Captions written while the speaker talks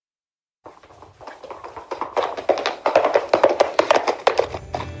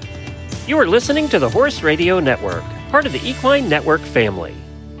You are listening to the Horse Radio Network, part of the Equine Network family.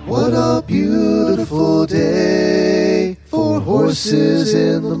 What a beautiful day for horses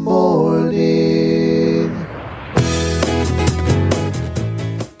in the morning.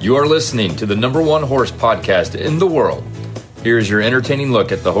 You are listening to the #1 horse podcast in the world. Here's your entertaining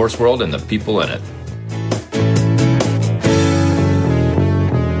look at the horse world and the people in it.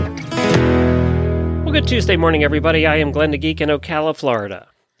 Well, good Tuesday morning, everybody. I am Glenn the Geek in Ocala, Florida.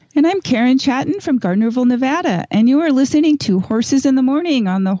 And I'm Karen Chatton from Gardnerville, Nevada. And you are listening to Horses in the Morning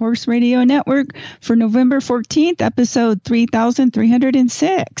on the Horse Radio Network for November 14th, episode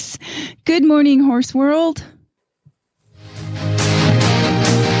 3306. Good morning, Horse World.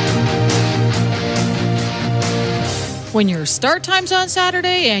 When your start time's on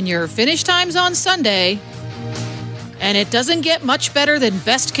Saturday and your finish time's on Sunday, and it doesn't get much better than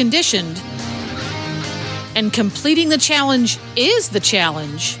best conditioned, and completing the challenge is the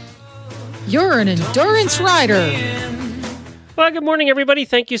challenge, you're an endurance rider. Well, good morning, everybody.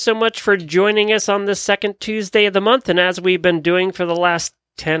 Thank you so much for joining us on the second Tuesday of the month. And as we've been doing for the last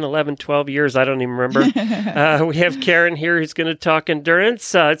 10, 11, 12 years, I don't even remember, we have Karen here who's going to talk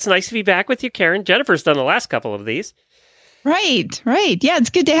endurance. It's nice to be back with you, Karen. Jennifer's done the last couple of these. Right. Yeah, it's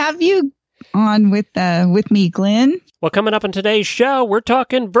good to have you on with me, Glenn. Well, coming up on today's show, we're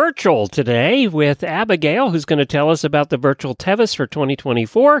talking virtual today with Abigail, who's going to tell us about the virtual Tevis for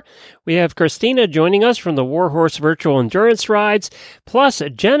 2024. We have Christina joining us from the Warhorse Virtual Endurance Rides, plus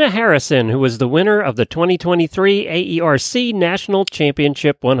Jenna Harrison, who was the winner of the 2023 AERC National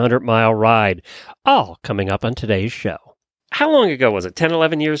Championship 100-mile ride. All coming up on today's show. How long ago was it? 10,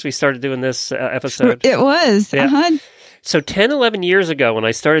 11 years we started doing this episode? It was. Yeah. So 10, 11 years ago when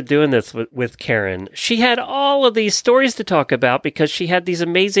I started doing this with Karen, she had all of these stories to talk about because she had these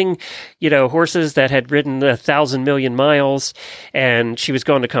amazing, horses that had ridden 1,000 million miles, and she was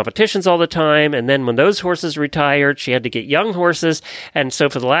going to competitions all the time. And then when those horses retired, she had to get young horses. And so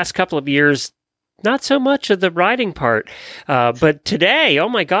for the last couple of years, not so much of the riding part. But today, oh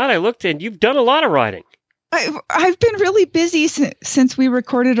my God, I looked and you've done a lot of riding. I've been really busy since we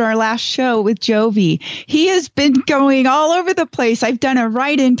recorded our last show with Jovi. He has been going all over the place. I've done a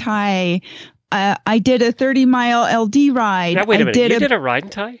ride and tie. I did a 30-mile LD ride. Now, wait a minute. You did a ride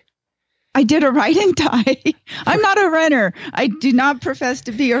and tie? I did a ride and tie. I'm not a runner. I do not profess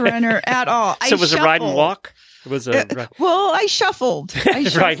to be a runner at all. So it was a ride and walk? It was well, I shuffled.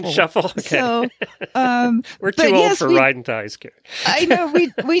 Ride and shuffle? Okay. So, we're too old for ride and ties, Karen. I know,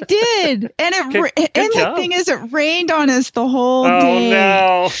 we did. And the thing is, it rained on us the whole day.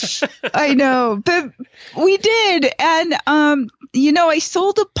 Oh, no. I know, but we did. And, I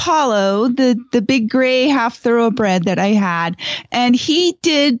sold Apollo, the big gray half thoroughbred that I had, and he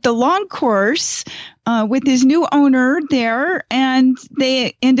did the long course with his new owner there, and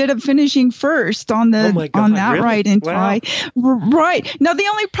they ended up finishing first on that really? Ride and tie. Wow. Right. Now, the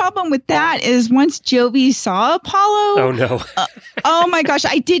only problem with that is once Jovi saw Apollo. Oh, no. Oh, my gosh.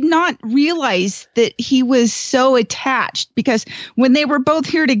 I did not realize that he was so attached because when they were both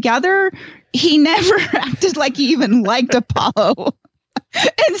here together, he never acted like he even liked Apollo.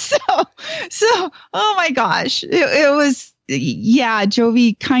 And so, oh, my gosh. It was,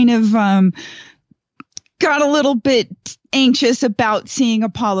 Jovi kind of got a little bit anxious about seeing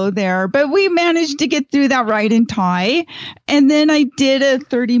Apollo there, but we managed to get through that ride and tie. And then I did a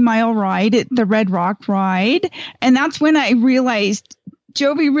 30-mile ride at the Red Rock ride. And that's when I realized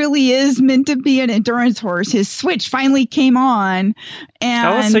Jovi really is meant to be an endurance horse. His switch finally came on.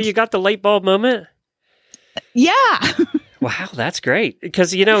 And so you got the light bulb moment? Yeah. Wow, that's great.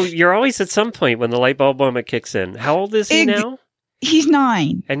 Because, you're always at some point when the light bulb moment kicks in. How old is he now? He's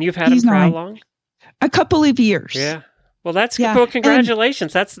 9. And you've had him for how long? A couple of years. Yeah. Well, that's good. Well,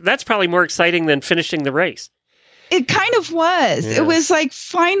 congratulations. That's probably more exciting than finishing the race. It kind of was. Yeah. It was like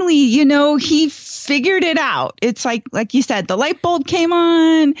finally, he figured it out. It's like you said, the light bulb came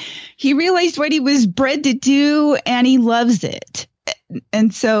on. He realized what he was bred to do, and he loves it.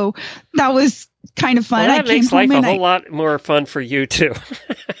 And so that was kind of fun. Well, that makes life a whole lot more fun for you too.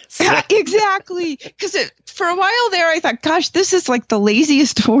 Yeah, exactly. Because for a while there, I thought, gosh, this is like the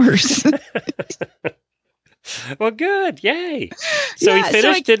laziest horse. Well, good. Yay. So he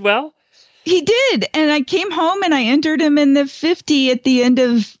finished, did well? He did. And I came home and I entered him in the 50 at the end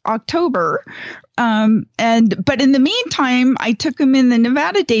of October. But in the meantime, I took him in the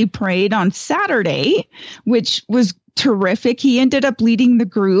Nevada Day Parade on Saturday, which was terrific. He ended up leading the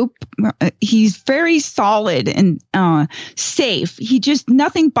group. He's very solid and safe.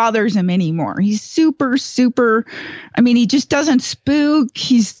 Nothing bothers him anymore. He's super, super. I mean, he just doesn't spook.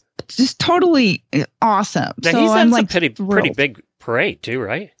 He's just totally awesome. Now, he's had some pretty parade too,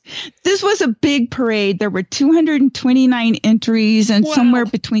 right? This was a big parade. There were 229 entries and somewhere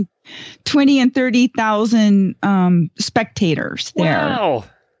between 20 and 30,000 spectators there. Wow.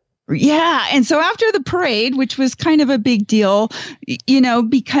 Yeah. And so after the parade, which was kind of a big deal,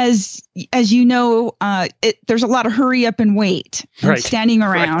 because as you know, there's a lot of hurry up and wait and standing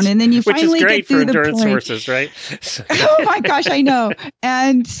around. Right. And then you finally get through the parade. Which is great for endurance horses, right? Oh my gosh, I know.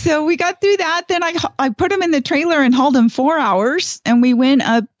 And so we got through that. Then I put him in the trailer and hauled him 4 hours. And we went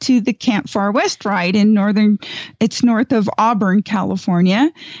up to the Camp Far West ride it's north of Auburn,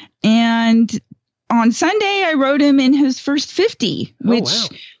 California. And on Sunday, I rode him in his first 50, which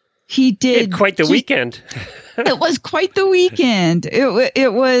he did. Quite the weekend. It was quite the weekend.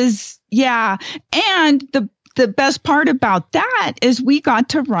 It was, yeah. And the best part about that is we got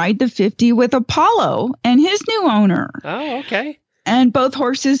to ride the 50 with Apollo and his new owner. Oh, okay. And both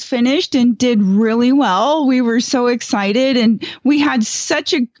horses finished and did really well. We were so excited, and we had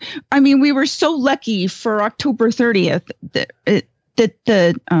we were so lucky for October 30th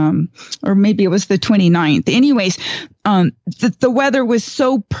or maybe it was the 29th. Anyways, the weather was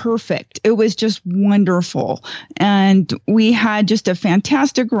so perfect. It was just wonderful. And we had just a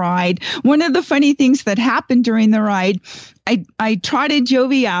fantastic ride. One of the funny things that happened during the ride, I trotted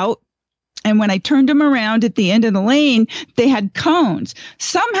Jovi out. And when I turned him around at the end of the lane, they had cones.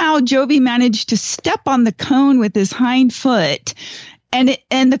 Somehow Jovi managed to step on the cone with his hind foot, and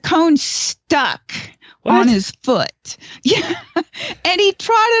the cone stuck. What? On his foot. Yeah. And he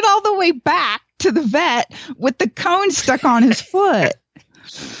trotted all the way back to the vet with the cone stuck on his foot.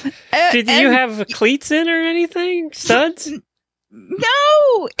 Did you have cleats in or anything? Studs?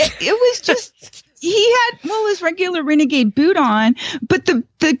 No, it was just, he had, his regular Renegade boot on, but the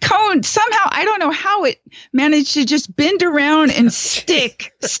cone somehow, I don't know how it managed to just bend around and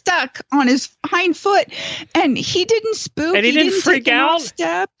stuck on his hind foot. And he didn't spook. And he didn't freak out?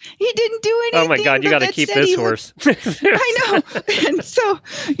 Step. He didn't do anything. Oh my God, you got to keep this horse. I know. And so,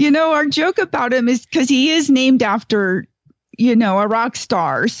 our joke about him is because he is named after, a rock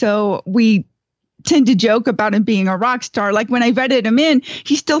star. So we tend to joke about him being a rock star. Like when I vetted him in,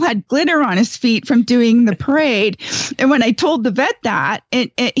 he still had glitter on his feet from doing the parade. And when I told the vet that,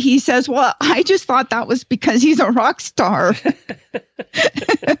 he says, well, I just thought that was because he's a rock star.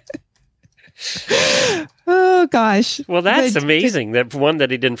 Oh, gosh. Well, that's amazing. That one,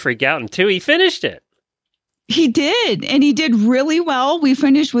 that he didn't freak out, and two, he finished it. He did, and he did really well. We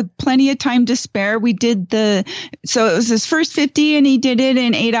finished with plenty of time to spare. We did so it was his first 50, and he did it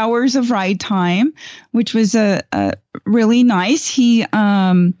in 8 hours of ride time, which was really nice. He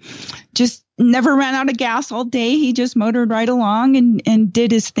just never ran out of gas all day. He just motored right along and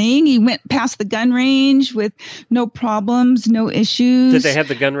did his thing. He went past the gun range with no problems, no issues. Did they have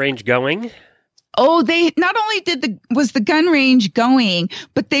the gun range going? Oh, they not only was the gun range going,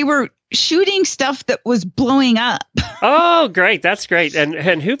 but they were shooting stuff that was blowing up. Oh, great. That's great. And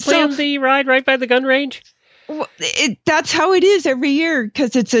who planned the ride right by the gun range? That's how it is every year,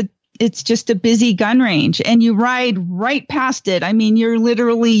 because it's just a busy gun range, and you ride right past it. I mean, you're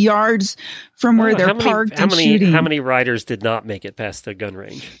literally yards from where they're parked and shooting. How many riders did not make it past the gun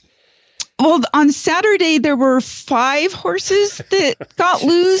range? Well, on Saturday, there were 5 horses that got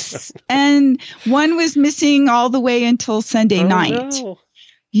loose, and one was missing all the way until Sunday night. No.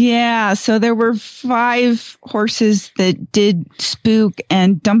 Yeah, so there were 5 horses that did spook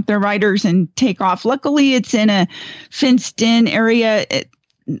and dump their riders and take off. Luckily, it's in a fenced-in area,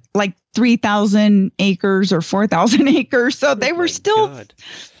 like 3,000 acres or 4,000 acres. So they were still,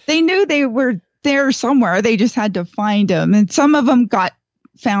 they knew they were there somewhere. They just had to find them. And some of them got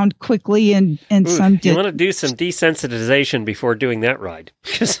found quickly, and some did. You want to do some desensitization before doing that ride.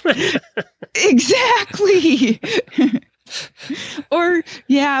 Exactly. Or,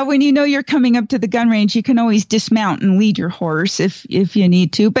 when you're coming up to the gun range, you can always dismount and lead your horse if you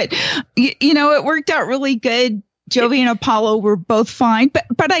need to. But, it worked out really good. Jovi and Apollo were both fine,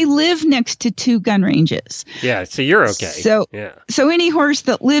 but I live next to 2 gun ranges. Yeah, so you're okay. So any horse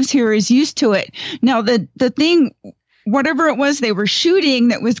that lives here is used to it. Now, the thing, whatever it was they were shooting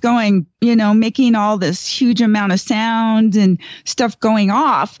that was going, making all this huge amount of sound and stuff going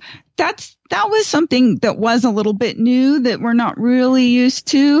off, that was something that was a little bit new that we're not really used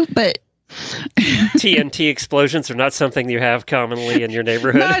to, but TNT explosions are not something you have commonly in your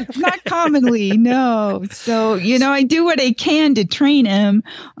neighborhood. Not commonly, no. So, I do what I can to train him.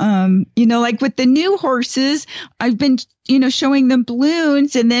 Like with the new horses, I've been, showing them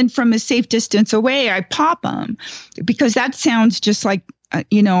balloons, and then from a safe distance away, I pop them, because that sounds just like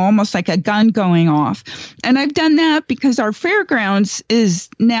almost like a gun going off. And I've done that because our fairgrounds is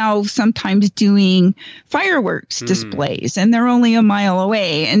now sometimes doing fireworks displays, and they're only a mile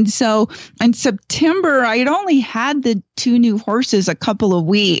away. And so in September, I had only had the 2 new horses a couple of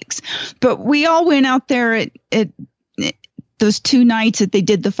weeks, but we all went out there at those 2 nights that they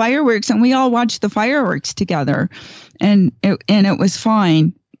did the fireworks, and we all watched the fireworks together, and it was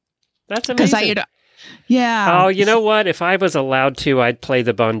fine. That's amazing. Yeah. Oh, you know what? If I was allowed to, I'd play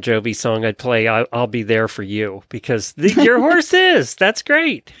the Bon Jovi song. I'd play I'll Be There For You, because your horse is. That's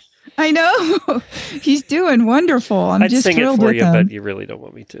great. I know. He's doing wonderful. I'd just sing thrilled it for with you, him. but you really don't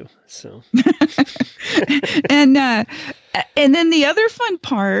want me to. So. And then the other fun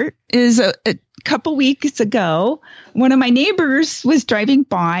part is a couple weeks ago, one of my neighbors was driving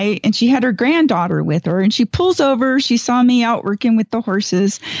by, and she had her granddaughter with her, and she pulls over. She saw me out working with the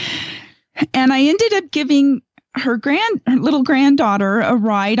horses, and I ended up giving her little granddaughter a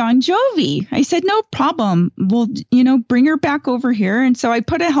ride on Jovi. I said, no problem. We'll, bring her back over here. And so I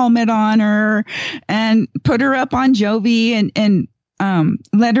put a helmet on her and put her up on Jovi and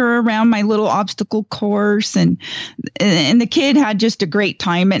led her around my little obstacle course. And the kid had just a great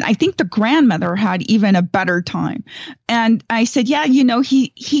time. And I think the grandmother had even a better time. And I said, yeah,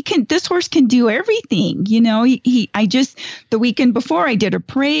 this horse can do everything. The weekend before I did a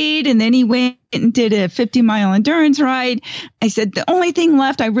parade, and then he went and did a 50-mile endurance ride. I said, the only thing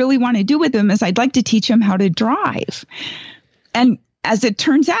left I really want to do with him is I'd like to teach him how to drive. And as it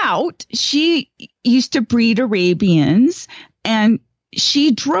turns out, she used to breed Arabians, and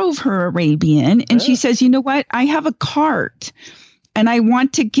she drove her Arabian, and she says, you know what? I have a cart, and I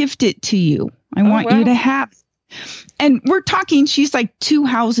want to gift it to you. I want you to have it. And we're talking, she's like 2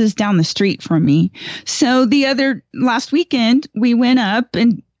 houses down the street from me. So last weekend, we went up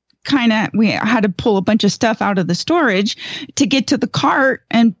and we had to pull a bunch of stuff out of the storage to get to the cart,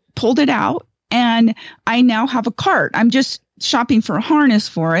 and pulled it out. And I now have a cart. I'm just shopping for a harness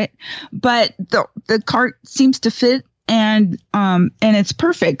for it, but the cart seems to fit, and it's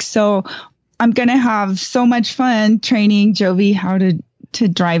perfect. So I'm going to have so much fun training Jovi how to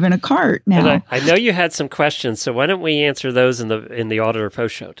drive in a cart now. And I know you had some questions, so why don't we answer those in the Auditor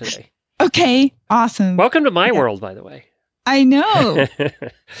Post show today? Okay, awesome. Welcome to my world, by the way. I know.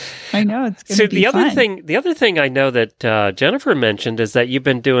 I know, it's going to be fun. The other thing I know that Jennifer mentioned is that you've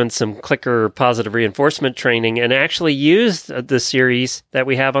been doing some clicker positive reinforcement training, and actually used the series that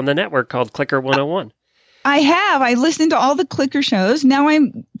we have on the network called Clicker 101. I have. I listened to all the clicker shows. Now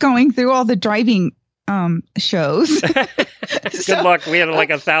I'm going through all the driving shows. Good luck. We had like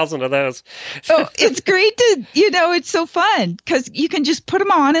 1,000 of those. Oh, it's great to, it's so fun because you can just put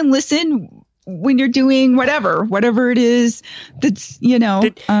them on and listen when you're doing whatever it is that's,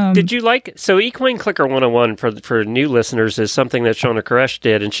 Did you like, so Equine Clicker 101 for new listeners is something that Shona Koresh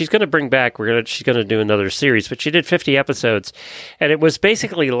did, and she's going to bring back, she's going to do another series, but she did 50 episodes, and it was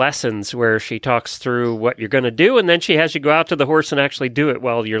basically lessons where she talks through what you're going to do, and then she has you go out to the horse and actually do it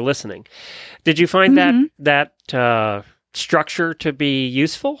while you're listening. Did you find that structure to be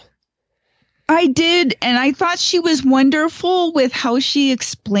useful? I did, and I thought she was wonderful with how she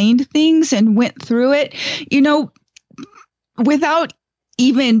explained things and went through it, without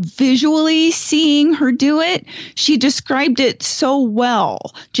even visually seeing her do it. She described it so well.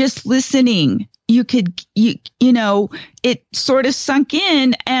 Just listening, it sort of sunk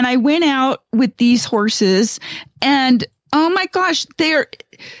in, and I went out with these horses, and oh my gosh,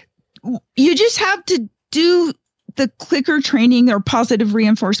 you just have to do the clicker training or positive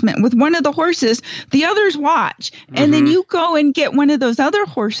reinforcement with one of the horses, the others watch. And then you go and get one of those other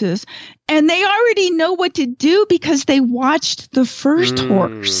horses, and they already know what to do because they watched the first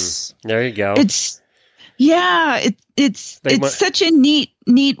horse. There you go. It's such a neat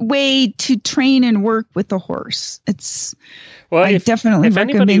way to train and work with the horse. If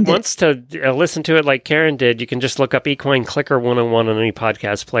anybody wants to listen to it like Karen did, you can just look up Equine Clicker 101 on any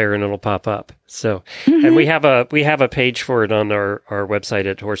podcast player and it'll pop up. So, and we have a page for it on our website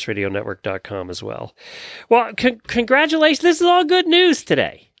at horseradionetwork.com as well. Well, congratulations. This is all good news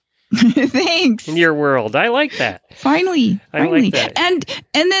today. Thanks. In your world. I like that. Finally. I like that. And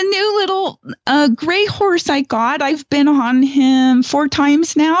the new little gray horse I got, I've been on him 4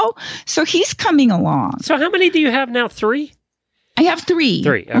 times now. So he's coming along. So how many do you have now? 3? I have 3.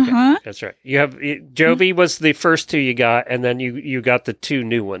 3. Okay. That's right. You have Jovi was the first 2 you got, and then you got the 2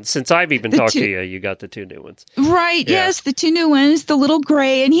 new ones. Since I've even talked to you, you got the 2 new ones. Right. Yeah. Yes, the 2 new ones, the little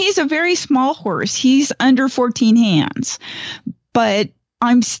gray, and he's a very small horse. He's under 14 hands. But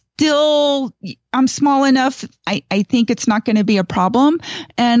I'm small enough. I think it's not going to be a problem.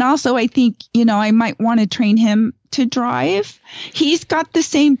 And also, I think, I might want to train him to drive. He's got the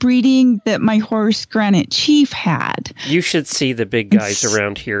same breeding that my horse Granite Chief had. You should see the big guys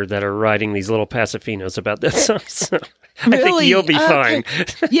around here that are riding these little Pasafinos about this. So I think you'll be fine.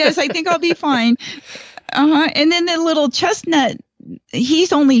 Yes, I think I'll be fine. And then the little chestnut,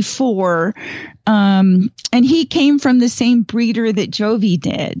 he's only 4. And he came from the same breeder that Jovi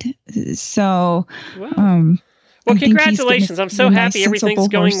did. So, wow. Well, congratulations! I'm so happy nice, everything's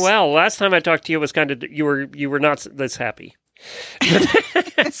going horse. well. Last time I talked to you, it was kind of you were not this happy.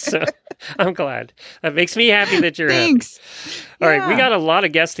 So I'm glad. That makes me happy that you're Thanks. happy. All right, we got a lot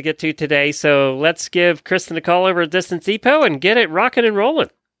of guests to get to today, so let's give Kristen a call over at Distance Depot and get it rocking and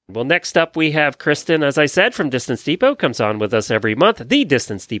rolling. Well, next up we have Kristen, as I said, from Distance Depot, comes on with us every month. The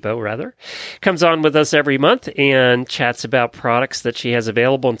Distance Depot, rather, comes on with us every month and chats about products that she has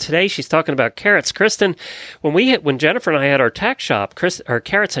available. And today she's talking about carrots. Kristen, when Jennifer and I had our tack shop, our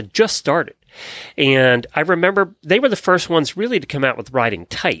carrots had just started. And I remember they were the first ones really to come out with riding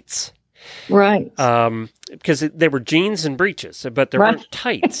tights. Right. Because they were jeans and breeches, but there weren't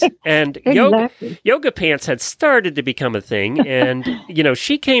tights. And Exactly. yoga pants had started to become a thing. And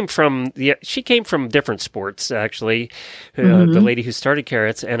she came from different sports actually. The lady who started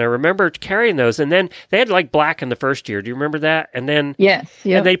carrots, and I remember carrying those. And then they had like black in the first year. Do you remember that? And then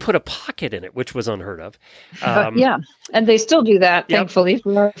and they put a pocket in it, which was unheard of. Yeah, and they still do that, thankfully,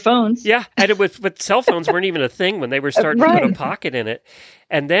 for our phones. Yeah, and with cell phones weren't even a thing when they were starting to put a pocket in it.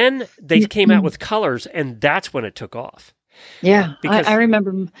 And then they came out with colors, and that's when it took off. Yeah, I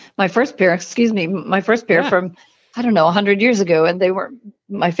remember my first pair from, 100 years ago, and they were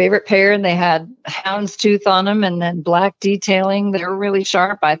my favorite pair, and they had houndstooth on them and then black detailing. They were really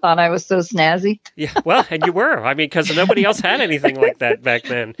sharp. I thought I was so snazzy. Yeah, well, and you were. I mean, because nobody else had anything like that back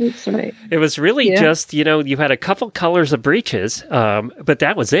then. That's right. It was really just, you had a couple colors of breeches, but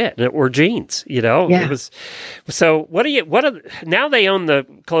that was it, or jeans, Yeah. It was. So now they own the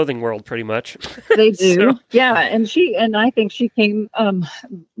clothing world pretty much. They do. So, yeah, and I think she came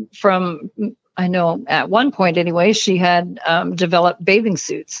from, I know at one point anyway, she had developed bathing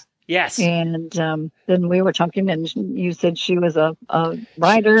suits. yes. And then we were talking, and you said she was a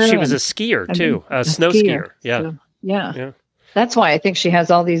rider. She was a skier, too, a snow skier. Yeah. So, yeah. That's why I think she has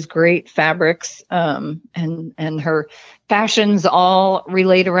all these great fabrics, and her fashions all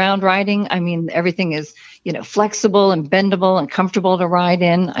relate around riding. I mean, everything is, flexible and bendable and comfortable to ride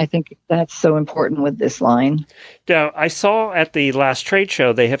in. I think that's so important with this line. Now, I saw at the last trade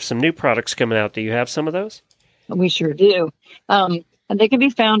show, they have some new products coming out. Do you have some of those? We sure do. And they can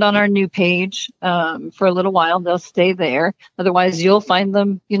be found on our new page for a little while. They'll stay there. Otherwise, you'll find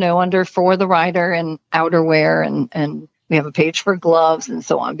them, under For the Rider and outerwear, and we have a page for gloves and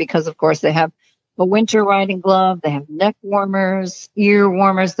so on, because, of course, they have a winter riding glove. They have neck warmers, ear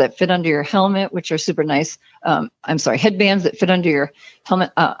warmers that fit under your helmet, which are super nice. Headbands that fit under your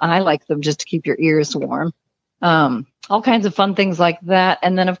helmet. I like them just to keep your ears warm. All kinds of fun things like that.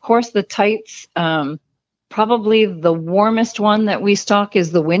 And then, of course, the tights. Probably the warmest one that we stock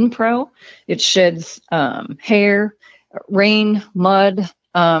is the Wind Pro. It sheds hair, rain, mud,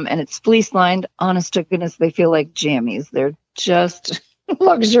 and it's fleece lined. Honest to goodness, they feel like jammies. They're just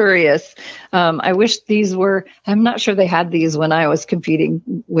luxurious. I wish these were, I'm not sure they had these when I was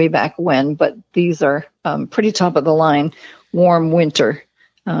competing way back when, but these are pretty top of the line, warm winter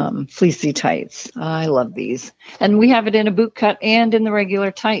fleecy tights. I love these. And we have it in a boot cut and in the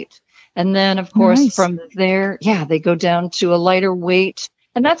regular tight. And then, of course, from there, they go down to a lighter weight.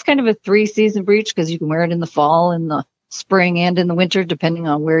 And that's kind of a 3-season breech, because you can wear it in the fall, in the spring, and in the winter, depending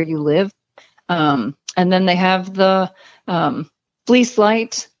on where you live. And then they have the fleece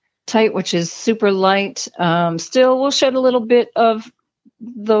light tight, which is super light. Still will shed a little bit of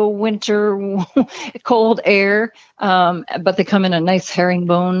the winter cold air, but they come in a nice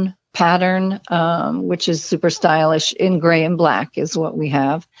herringbone pattern, which is super stylish. In gray and black is what we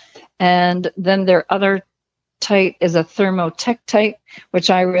have. And then their other tight is a Thermotech tight,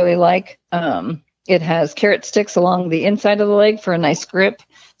 which I really like. It has carrot sticks along the inside of the leg for a nice grip,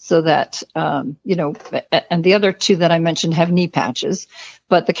 so that, and the other two that I mentioned have knee patches,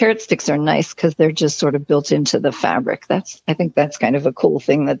 but the carrot sticks are nice because they're just sort of built into the fabric. I think that's kind of a cool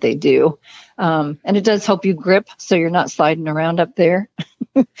thing that they do. And it does help you grip, so you're not sliding around up there.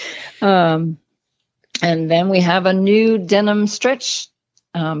 And then we have a new denim stretch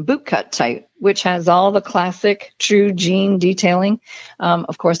boot cut type, which has all the classic true jean detailing,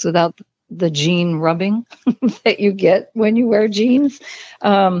 of course, without the jean rubbing that you get when you wear jeans.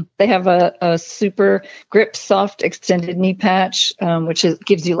 They have a super grip soft extended knee patch, which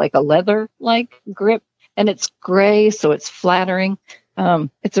gives you like a leather-like grip, and it's gray, so it's flattering.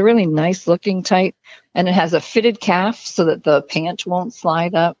 It's a really nice looking type, and it has a fitted calf so that the pant won't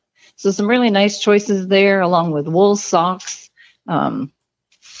slide up. So some really nice choices there, along with wool socks,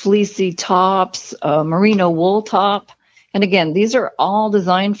 fleecy tops, merino wool top. And again, these are all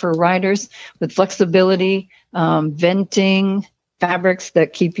designed for riders with flexibility, venting, fabrics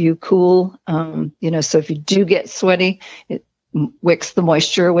that keep you cool. So if you do get sweaty, it wicks the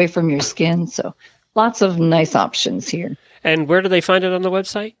moisture away from your skin. So lots of nice options here. And where do they find it on the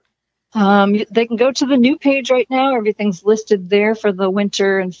website? They can go to the new page right now. Everything's listed there for the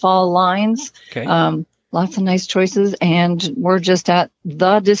winter and fall lines. Okay. Lots of nice choices, and we're just at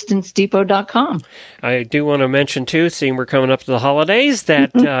thedistancedepot.com. I do want to mention, too, seeing we're coming up to the holidays,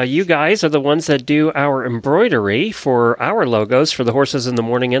 that you guys are the ones that do our embroidery for our logos for the Horses in the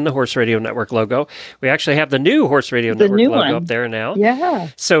Morning and the Horse Radio Network logo. We actually have the new Horse Radio Network logo up there now. Yeah.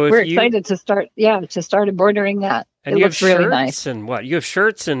 So we're excited to start embroidering that. And it you looks have shirts really nice. And what? You have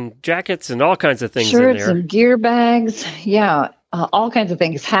shirts and jackets and all kinds of things in Shirts there. and gear bags. Yeah. All kinds of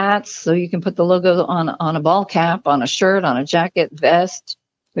things. Hats. So you can put the logo on a ball cap, on a shirt, on a jacket, vest.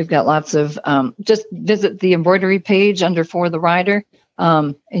 We've got lots of, just visit the embroidery page under For the Rider.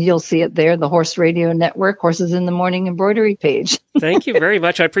 And you'll see it there, the Horse Radio Network, Horses in the Morning embroidery page. Thank you very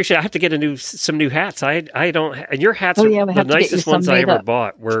much. I appreciate it. I have to get some new hats. I don't, and your hats are the nicest ones I ever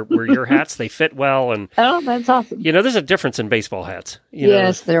bought. Were your hats, they fit well. And oh, that's awesome. There's a difference in baseball hats.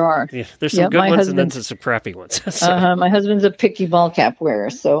 Yes, there are. Yeah, there's some good ones and then some crappy ones. My husband's a picky ball cap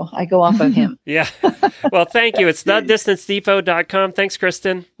wearer, so I go off of him. Yeah. Well, thank you. It's thedistancedepot.com. Thanks,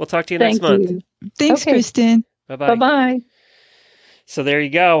 Kristen. We'll talk to you next month. Thanks, Kristen. Bye-bye. Bye-bye. So there you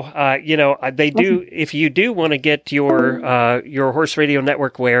go. They do. If you do want to get your Horse Radio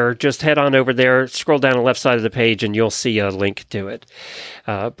Network wear, just head on over there, scroll down the left side of the page, and you'll see a link to it.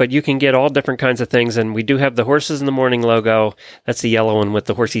 But you can get all different kinds of things, and we do have the Horses in the Morning logo. That's the yellow one with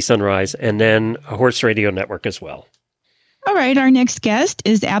the horsey sunrise, and then a Horse Radio Network as well. All right, our next guest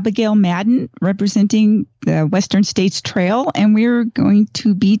is Abigail Madden, representing the Western States Trail, and we're going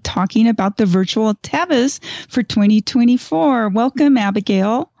to be talking about the virtual Tevis for 2024. Welcome,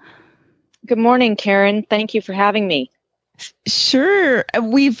 Abigail. Good morning, Karen. Thank you for having me. Sure.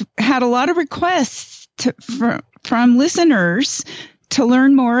 We've had a lot of requests from listeners to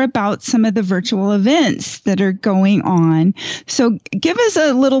learn more about some of the virtual events that are going on. So give us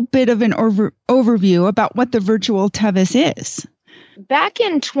a little bit of an overview about what the virtual Tevis is. Back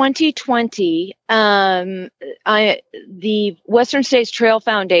in 2020, the Western States Trail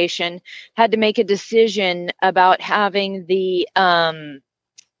Foundation had to make a decision about having the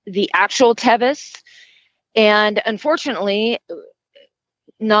actual Tevis. And unfortunately,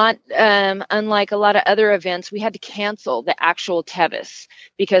 not unlike a lot of other events, we had to cancel the actual Tevis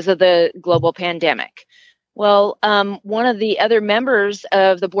because of the global pandemic. Well, one of the other members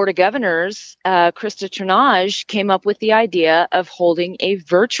of the Board of Governors, Krista Ternage, came up with the idea of holding a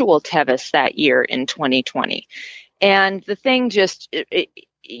virtual Tevis that year in 2020. And the thing just it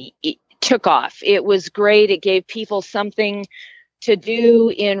took off. It was great. It gave people something to do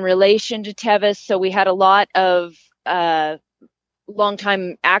in relation to Tevis. So we had a lot of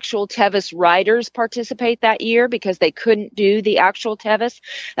longtime actual Tevis riders participate that year because they couldn't do the actual Tevis,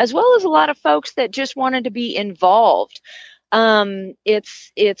 as well as a lot of folks that just wanted to be involved.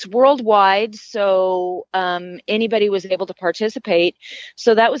 It's worldwide, so anybody was able to participate.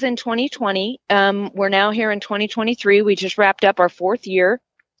 So that was in 2020. We're now here in 2023. We just wrapped up our 4th year.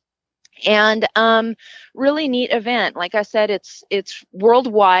 And really neat event. Like I said, it's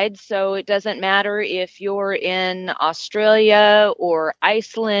worldwide, so it doesn't matter if you're in Australia or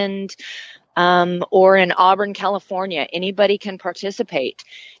Iceland or in Auburn, California. Anybody can participate.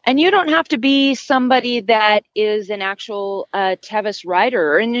 And you don't have to be somebody that is an actual Tevis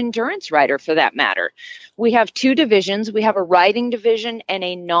rider or an endurance rider for that matter. We have 2 divisions. We have a riding division and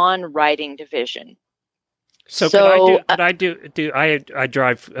a non-riding division. So I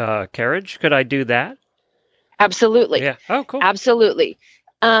drive carriage. Could I do that? Absolutely. Yeah. Oh, cool. Absolutely.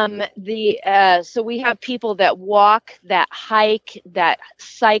 So we have people that walk, that hike, that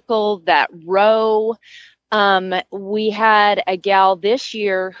cycle, that row. We had a gal this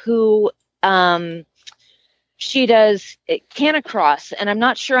year who she does canicross, and I'm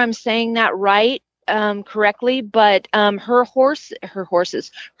not sure I'm saying that right. Correctly, but her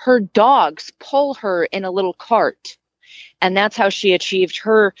dogs pull her in a little cart, and that's how she achieved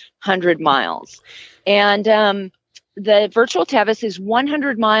her 100 miles. And the virtual Tevis is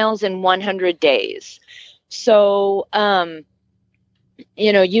 100 miles in 100 days. So,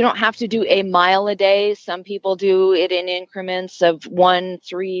 you know, you don't have to do a mile a day. Some people do it in increments of 1,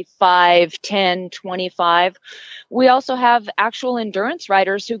 3, 5, 10, 25. We also have actual endurance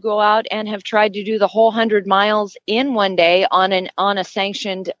riders who go out and have tried to do the whole 100 miles in one day on a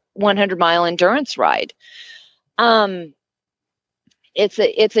sanctioned 100-mile endurance ride.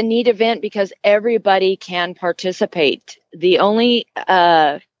 It's a neat event because everybody can participate. The only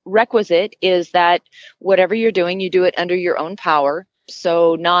requisite is that whatever you're doing, you do it under your own power.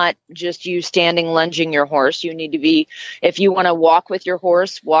 So not just you standing, lunging your horse. You need to be, if you want to walk with your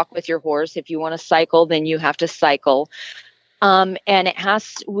horse, walk with your horse. If you want to cycle, then you have to cycle. And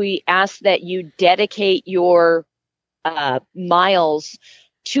we ask that you dedicate your miles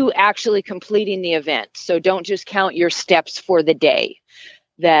to actually completing the event. So don't just count your steps for the day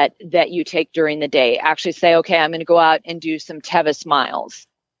that you take during the day. Actually say, okay, I'm going to go out and do some Tevis miles.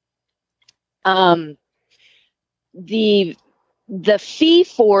 The fee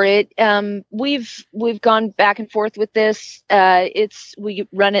for it, we've gone back and forth with this. We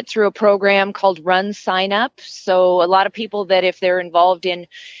run it through a program called Run Sign Up. So a lot of people that if they're involved in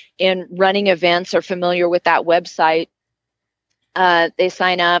running events are familiar with that website. They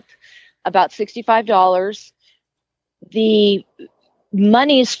sign up about $65. The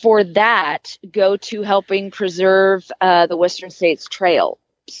monies for that go to helping preserve the Western States Trail.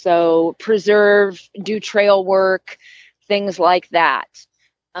 So preserve, do trail work, things like that.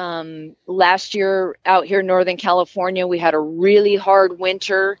 Last year out here in Northern California, we had a really hard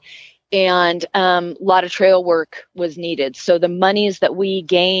winter and a lot of trail work was needed. So the monies that we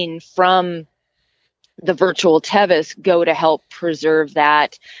gain from the virtual Tevis go to help preserve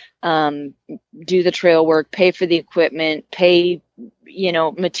that, do the trail work, pay for the equipment, pay,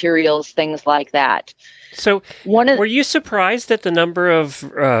 materials, things like that. So were you surprised at the number of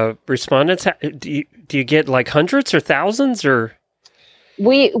respondents? Do you get like hundreds or thousands or?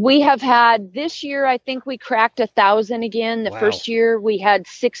 We have had this year, I think we cracked 1,000 again. The first year we had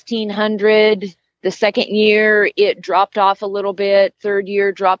 1,600. The second year it dropped off a little bit. Third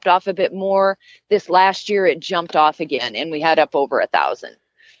year dropped off a bit more. This last year it jumped off again and we had up over 1,000.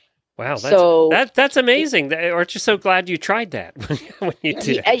 Wow, that's that's amazing. Aren't you so glad you tried that when you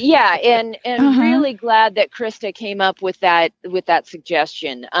did? Yeah, and really glad that Krista came up with that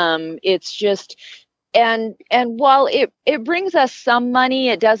suggestion. It's just and while it brings us some money,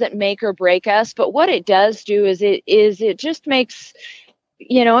 it doesn't make or break us. But what it does do is it just makes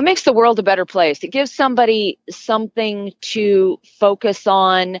it makes the world a better place. It gives somebody something to focus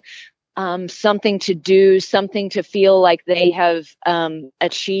on. Something to do, something to feel like they have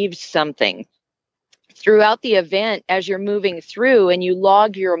achieved something. Throughout the event, as you're moving through and you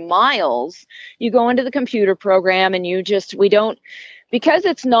log your miles, you go into the computer program and because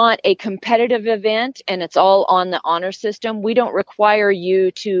it's not a competitive event and it's all on the honor system, we don't require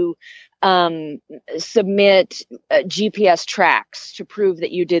you to submit GPS tracks to prove that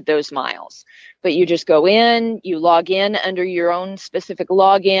you did those miles. But you just go in, you log in under your own specific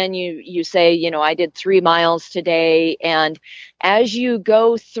login. You say, I did 3 miles today. And as you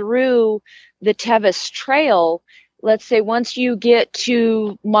go through the Tevis Trail, let's say once you get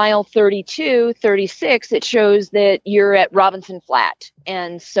to mile 32, 36, it shows that you're at Robinson Flat.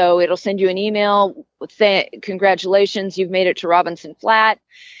 And so it'll send you an email with congratulations, you've made it to Robinson Flat.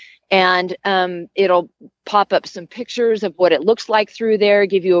 And it'll pop up some pictures of what it looks like through there,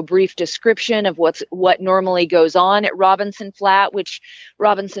 give you a brief description of what normally goes on at Robinson Flat, which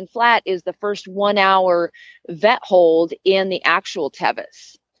Robinson Flat is the first 1-hour vet hold in the actual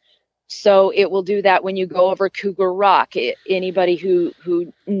Tevis. So it will do that when you go over Cougar Rock. Anybody who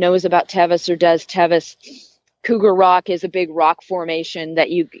knows about Tevis or does Tevis, Cougar Rock is a big rock formation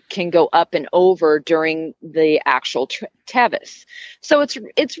that you can go up and over during the actual Tevis. So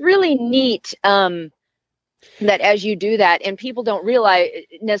it's really neat that as you do that, and people don't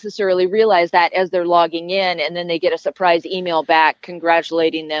necessarily realize that as they're logging in, and then they get a surprise email back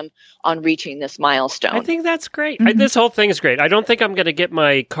congratulating them on reaching this milestone. I think that's great. This whole thing is great. I don't think I'm going to get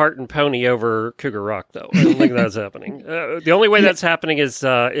my cart and pony over Cougar Rock, though. I don't think that's happening. The only way that's happening is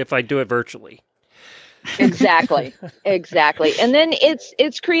if I do it virtually. Exactly. And then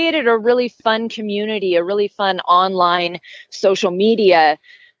it's created a really fun community, a really fun online social media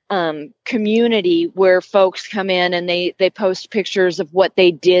community where folks come in and they post pictures of what they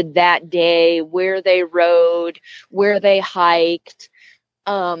did that day, where they rode, where they hiked.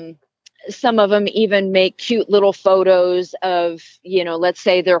 Some of them even make cute little photos of, let's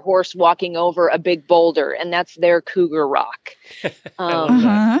say their horse walking over a big boulder, and that's their Cougar Rock.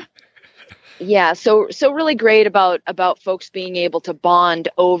 Yeah, so really great about folks being able to bond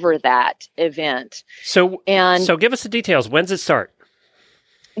over that event. So give us the details. When does it start?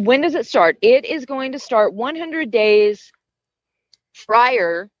 When does it start? It is going to start 100 days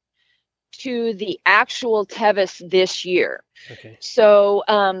prior to the actual Tevis this year. Okay. So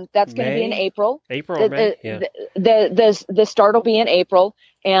that's going to be in April. April or May? Yeah. The start will be in April,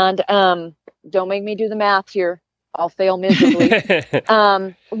 and don't make me do the math here. I'll fail miserably.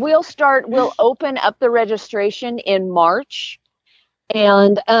 We'll open up the registration in March,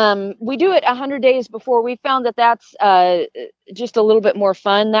 and we do it 100 days before. We found that that's just a little bit more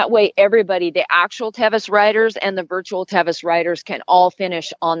fun. That way, everybody, the actual Tevis riders and the virtual Tevis riders, can all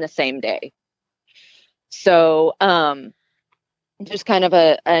finish on the same day. So just kind of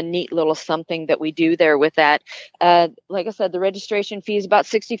a neat little something that we do there with that. Like I said, the registration fee is about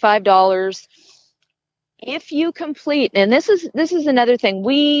 $65. If you complete, and this is another thing,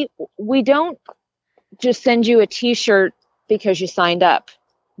 we don't just send you a t-shirt because you signed up.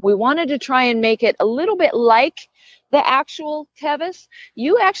 We wanted to try and make it a little bit like the actual Tevis.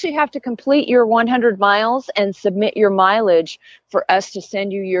 You actually have to complete your 100 miles and submit your mileage for us to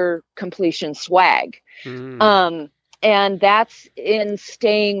send you your completion swag. And that's in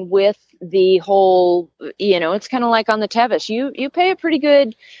staying with the whole, it's kind of like on the Tevis. You pay a pretty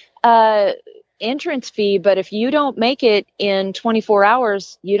good entrance fee, but if you don't make it in 24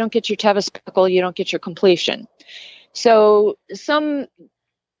 hours, you don't get your Tevis buckle, you don't get your completion. So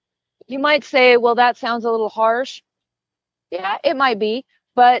you might say, well, that sounds a little harsh. Yeah, it might be,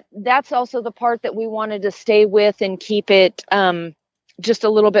 but that's also the part that we wanted to stay with and keep it just a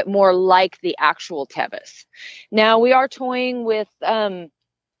little bit more like the actual Tevis. Now we are toying with going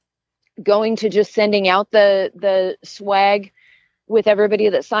to just sending out the swag with everybody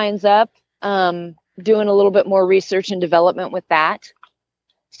that signs up. Doing a little bit more research and development with that.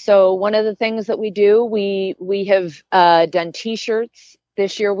 So one of the things that we do, we have done t-shirts.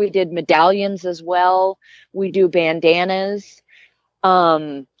 This year we did medallions as well. We do bandanas.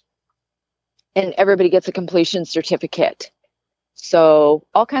 And everybody gets a completion certificate. So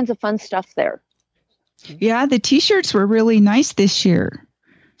all kinds of fun stuff there. Yeah, the t-shirts were really nice this year.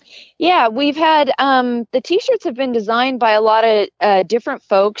 Yeah, we've had the t-shirts have been designed by a lot of different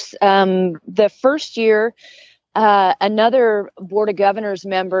folks. The first year, another Board of Governors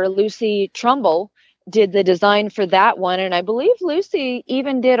member, Lucy Trumbull, did the design for that one. And I believe Lucy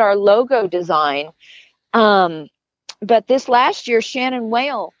even did our logo design. But this last year, Shannon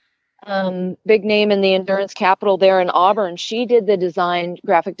Whale, big name in the endurance capital there in Auburn, she did the design,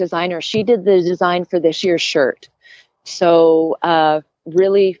 graphic designer. She did the design for this year's shirt. So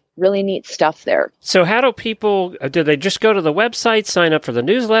really neat stuff there. So how do people, do they just go to the website, sign up for the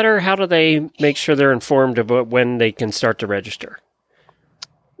newsletter? How do they make sure they're informed about when they can start to register?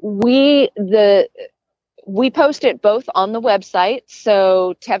 We post it both on the website,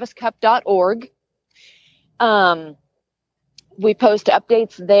 so teviscup.org. We post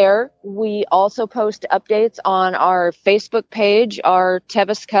updates there. We also post updates on our Facebook page, our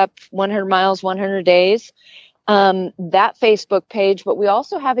Tevis Cup 100 miles, 100 days. That Facebook page, but we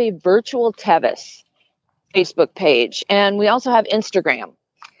also have a virtual Tevis Facebook page, and we also have Instagram.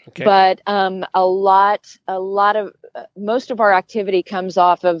 Okay. But most of our activity comes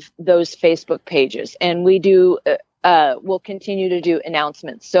off of those Facebook pages, and we do we'll continue to do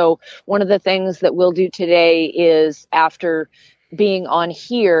announcements. So one of the things that we'll do today is, after being on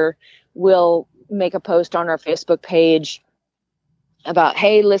here, we'll make a post on our Facebook page about,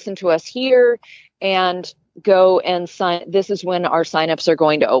 hey, listen to us here, and go and sign. This is when our signups are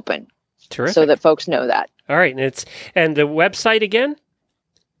going to open. Terrific. So that folks know that. All right. And the website again?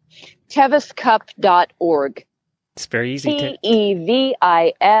 teviscup.org. It's very easy.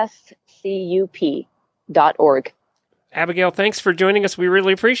 teviscup.org. Abigail, thanks for joining us. We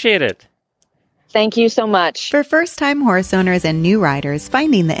really appreciate it. Thank you so much. For first-time horse owners and new riders,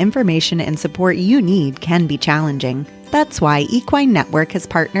 finding the information and support you need can be challenging. That's why Equine Network has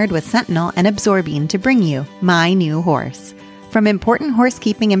partnered with Sentinel and Absorbine to bring you My New Horse. From important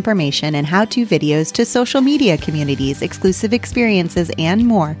horsekeeping information and how-to videos to social media communities, exclusive experiences, and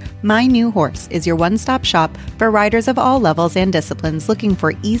more, My New Horse is your one-stop shop for riders of all levels and disciplines looking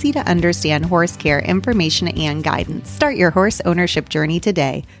for easy-to-understand horse care information and guidance. Start your horse ownership journey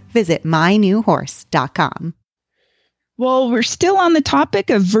today. Visit mynewhorse.com. Well, we're still on the topic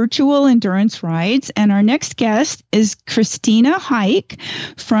of virtual endurance rides, and our next guest is Christina Hike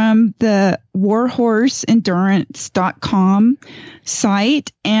from the warhorseendurance.com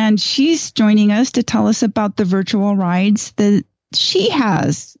site, and she's joining us to tell us about the virtual rides that she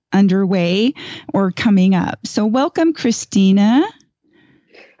has underway or coming up. So welcome, Christina.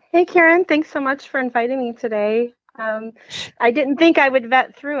 Hey, Karen, thanks so much for inviting me today. I didn't think I would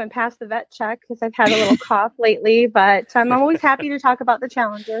vet through and pass the vet check because I've had a little cough lately, but I'm always happy to talk about the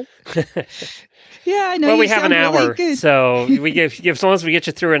challenges. Yeah, I know. Well, you we have an sound really hour, good. so we give as long as we get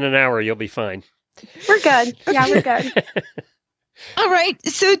you through in an hour, you'll be fine. We're good. Yeah, we're good. All right.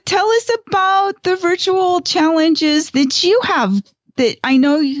 So tell us about the virtual challenges that you have. That I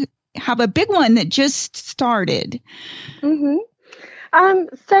know you have a big one that just started. Mm-hmm.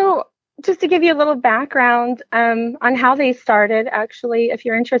 So just to give you a little background on how they started, actually, if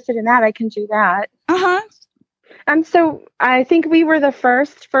you're interested in that, I can do that. Uh-huh. So I think we were the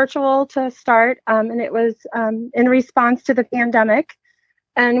first virtual to start, and it was in response to the pandemic.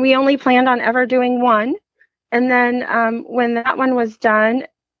 And we only planned on ever doing one. And then when that one was done,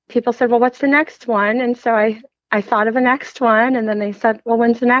 people said, well, what's the next one? And so I thought of the next one. And then they said, well,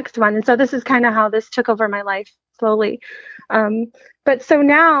 when's the next one? And so this is kind of how this took over my life slowly. But so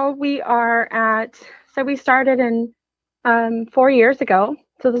now we we started in 4 years ago.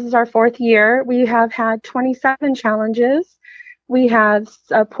 So this is our 4th year. We have had 27 challenges. We have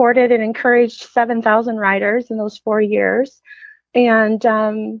supported and encouraged 7,000 riders in those 4 years. And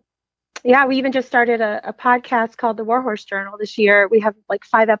we even just started a podcast called the Warhorse Journal this year. We have like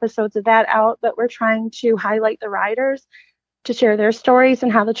 5 episodes of that out, but we're trying to highlight the riders to share their stories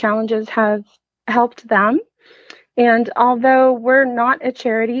and how the challenges have helped them. And although we're not a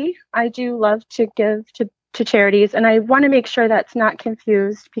charity, I do love to give to charities. And I want to make sure that's not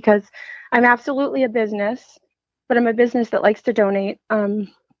confused because I'm absolutely a business, but I'm a business that likes to donate.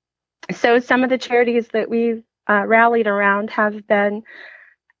 So some of the charities that we've rallied around have been,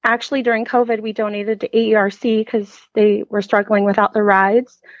 actually during COVID, we donated to AERC because they were struggling without the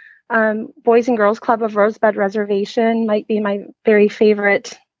rides. Boys and Girls Club of Rosebud Reservation might be my very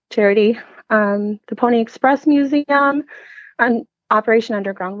favorite charity. The Pony Express Museum, Operation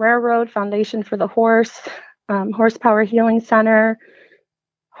Underground Railroad, Foundation for the Horse, Horsepower Healing Center,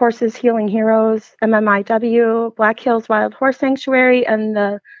 Horses Healing Heroes, MMIW, Black Hills Wild Horse Sanctuary, and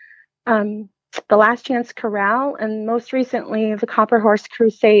the Last Chance Corral, and most recently the Copper Horse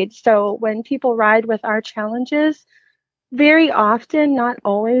Crusade. So when people ride with our challenges, very often, not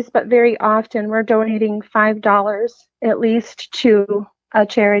always, but very often, we're donating $5 at least to a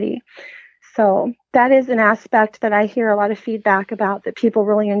charity. So that is an aspect that I hear a lot of feedback about, that people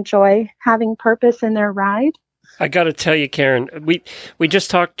really enjoy having purpose in their ride. I got to tell you, Karen, we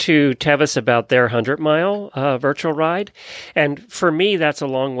just talked to Tevis about their 100-mile virtual ride, and for me, that's a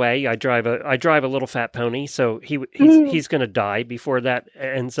long way. I drive a little fat pony, so he's going to die before that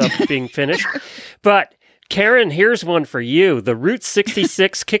ends up being finished. But Karen, here's one for you: the Route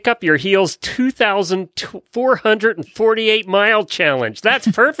 66 Kick Up Your Heels 2,448 mile challenge.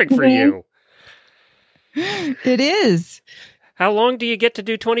 That's perfect for you. It is. How long do you get to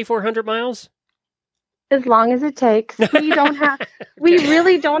do 2,400 miles? As long as it takes. We don't have, we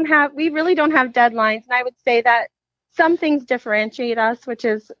really don't have deadlines. And I would say that some things differentiate us, which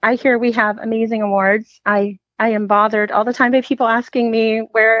is, I hear we have amazing awards. I am bothered all the time by people asking me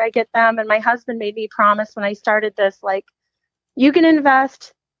where I get them. And my husband made me promise when I started this, like, you can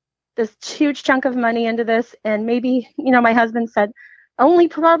invest this huge chunk of money into this. And maybe, my husband said, only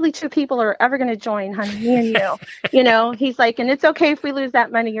probably 2 people are ever going to join, honey, me and you. He's like, and it's okay if we lose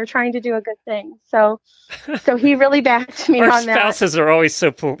that money. You're trying to do a good thing. So he really backed me our on that. Our spouses are always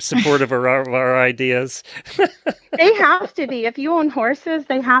so supportive of our ideas. They have to be. If you own horses,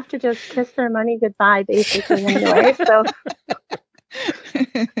 they have to just kiss their money goodbye, basically. Anyway, so.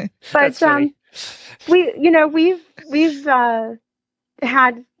 But we've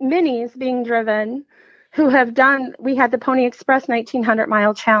had minis being driven who have we had the Pony Express 1,900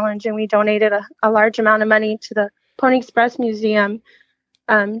 mile challenge, and we donated a large amount of money to the Pony Express Museum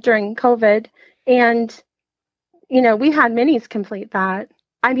during COVID. And, we had minis complete that.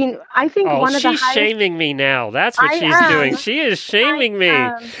 I mean, I think one of the she's shaming me now. That's what she's doing. She is shaming me.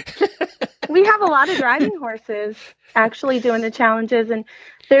 We have a lot of driving horses actually doing the challenges. And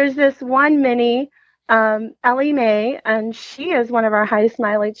there's this one mini, Ellie Mae, and she is one of our highest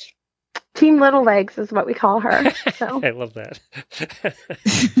mileage. Team Little Legs is what we call her. So. I love that.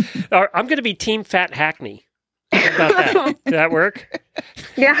 I'm going to be Team Fat Hackney. How about that? Does that work?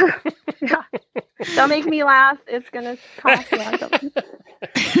 Yeah. Don't make me laugh. It's going to cost me.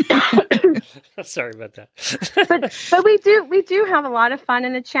 Sorry about that. but we do have a lot of fun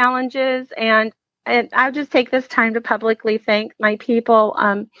in the challenges, and I'll just take this time to publicly thank my people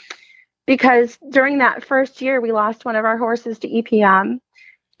because during that first year we lost one of our horses to EPM.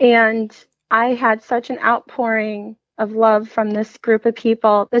 And I had such an outpouring of love from this group of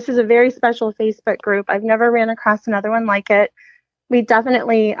people. This is a very special Facebook group. I've never ran across another one like it. we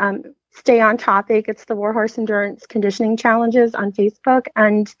definitely stay on topic. It's the Warhorse Endurance Conditioning Challenges on Facebook,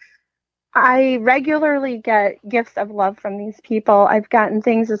 and I regularly get gifts of love from these people. I've gotten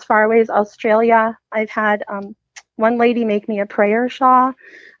things as far away as Australia. I've had one lady make me a prayer shawl.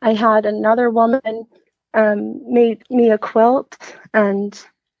 I had another woman made me a quilt, and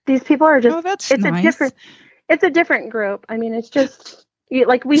these people are just, it's nice. It's a different group. I mean, it's just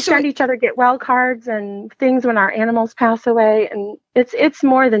like we send each other get well cards and things when our animals pass away, and it's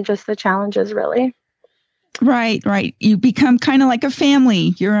more than just the challenges, really. Right. You become kind of like a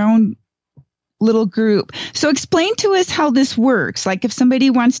family, your own little group. So explain to us how this works. Like if somebody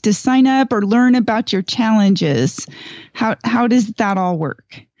wants to sign up or learn about your challenges, how does that all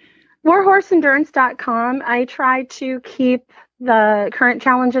work? warhorseendurance.com. I try to keep the current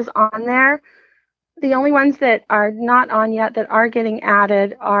challenges on there. The only ones that are not on yet that are getting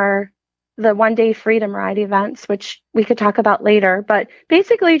added are the one-day freedom ride events, which we could talk about later. But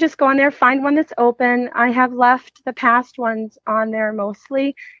basically, just go on there, find one that's open. I have left the past ones on there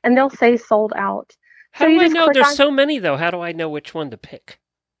mostly, and they'll say sold out. How do I know? There's so many, though. How do I know which one to pick?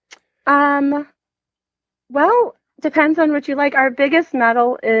 Well, depends on what you like. Our biggest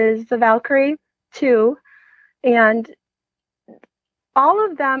medal is the Valkyrie 2, and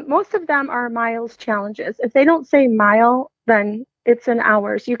most of them are miles challenges. If they don't say mile, then it's in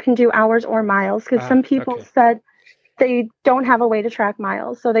hours. You can do hours or miles, because some people said they don't have a way to track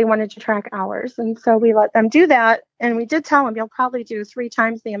miles, so they wanted to track hours. And so we let them do that. And we did tell them, you'll probably do 3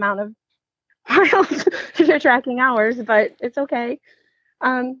 times the amount of miles if you're tracking hours, but it's okay.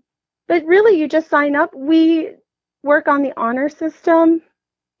 But really, you just sign up. We work on the honor system,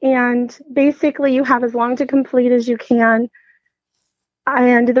 and basically you have as long to complete as you can.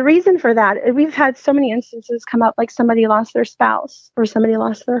 And the reason for that, we've had so many instances come up, like somebody lost their spouse or somebody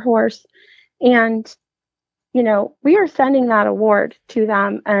lost their horse. And, we are sending that award to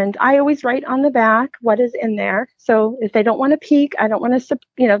them. And I always write on the back what is in there. So if they don't want to peek, I don't want to,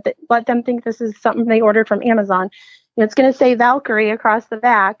 let them think this is something they ordered from Amazon. It's going to say Valkyrie across the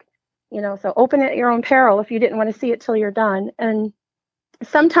back, so open it at your own peril if you didn't want to see it till you're done. And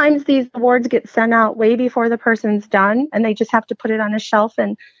sometimes these awards get sent out way before the person's done, and they just have to put it on a shelf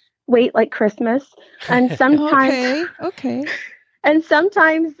and wait like Christmas. And sometimes, okay. And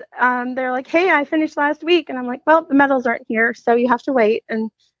sometimes they're like, "Hey, I finished last week," and I'm like, "Well, the medals aren't here, so you have to wait."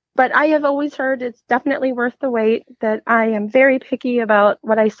 But I have always heard it's definitely worth the wait. That I am very picky about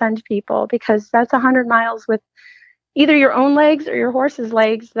what I send people, because that's 100 miles with either your own legs or your horse's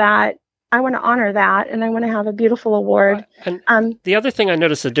legs that I want to honor that, and I want to have a beautiful award. And the other thing I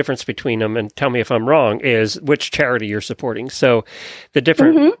noticed the difference between them, and tell me if I'm wrong, is which charity you're supporting. So the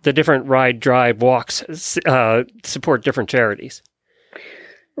different ride, drive, walks support different charities.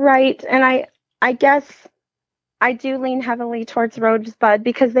 Right. And I guess I do lean heavily towards Rosebud,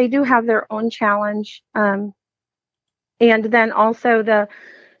 because they do have their own challenge. And then also the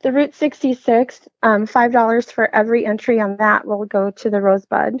Route 66, $5 for every entry on that will go to the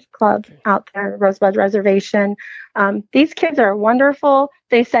Rosebud Club out there, Rosebud Reservation. These kids are wonderful.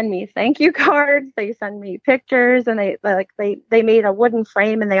 They send me thank you cards. They send me pictures, and they made a wooden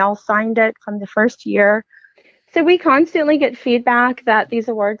frame, and they all signed it from the first year. So we constantly get feedback that these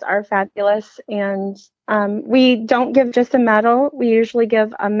awards are fabulous, and we don't give just a medal. We usually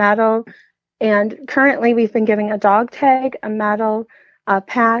give a medal, and currently we've been giving a dog tag, a medal, a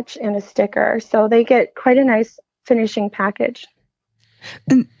patch, and a sticker. So they get quite a nice finishing package.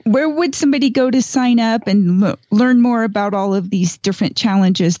 And where would somebody go to sign up and learn more about all of these different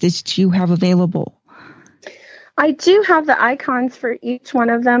challenges that you have available? I do have the icons for each one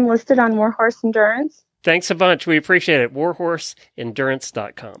of them listed on Warhorse Endurance. Thanks a bunch. We appreciate it.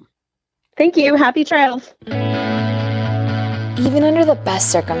 warhorseendurance.com. Thank you. Happy trails. Even under the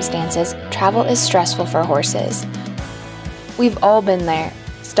best circumstances, travel is stressful for horses. We've all been there,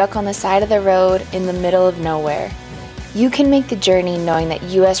 stuck on the side of the road in the middle of nowhere. You can make the journey knowing that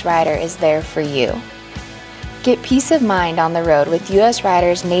US Rider is there for you. Get peace of mind on the road with US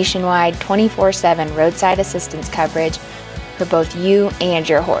Rider's nationwide 24/7 roadside assistance coverage for both you and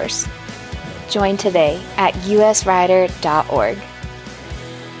your horse. Join today at usrider.org.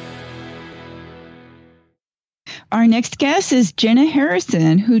 Our next guest is Jenna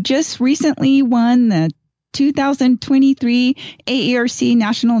Harrison, who just recently won the 2023 AARC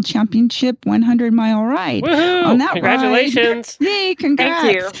National Championship 100-mile ride. Woohoo! On that Congratulations. Ride. Yay, congrats.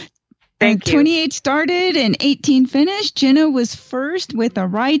 Thank you. Thank you. 28 started and 18 finished. Jenna was first with a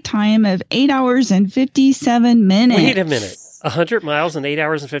ride time of 8 hours and 57 minutes. Wait a minute. 100 miles in 8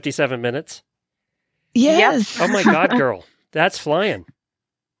 hours and 57 minutes? Yes. Yep. Oh my God, girl. That's flying.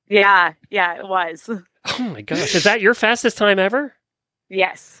 Yeah, it was. Oh my gosh. Is that your fastest time ever?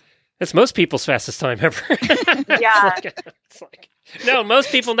 Yes. That's most people's fastest time ever. Yeah. It's like, no,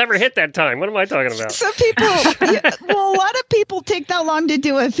 most people never hit that time. What am I talking about? Some people, well, a lot of people take that long to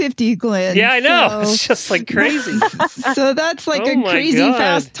do a 50, Glenn. Yeah, I know. So, it's just like crazy. so that's like Oh a my crazy God.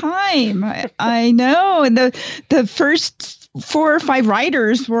 fast time. I know. And the first 4 or 5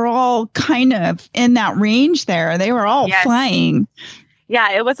 riders were all kind of in that range there. They were all Yes. flying.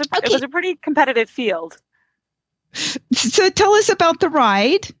 Yeah, it was a Okay. pretty competitive field. So tell us about the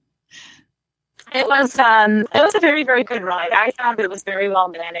ride. It was a very, very good ride. I found it was very well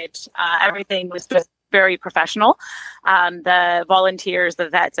managed. Everything was just very professional. The volunteers, the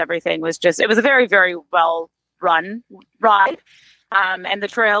vets, everything was just, it was a very, very well run ride. And the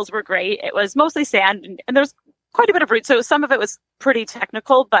trails were great. It was mostly sand and there's quite a bit of route. So some of it was pretty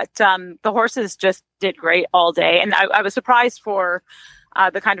technical, but the horses just did great all day. And I was surprised for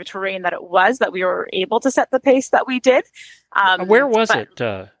the kind of terrain that it was, that we were able to set the pace that we did. Where was it?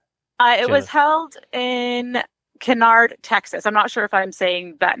 It was held in Kennard, Texas. I'm not sure if I'm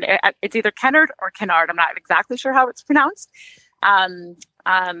saying that. It's either Kennard or Kennard. I'm not exactly sure how it's pronounced.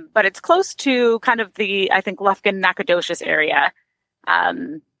 But it's close to kind of the, I think, Lufkin, Nacogdoches area.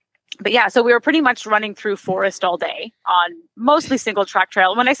 But yeah, so we were pretty much running through forest all day on mostly single track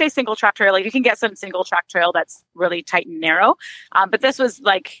trail. When I say single track trail, like you can get some single track trail that's really tight and narrow. But this was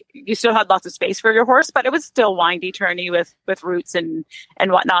like, you still had lots of space for your horse, but it was still windy, turny with roots and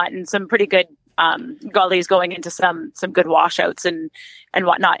whatnot, and some pretty good gullies going into some good washouts and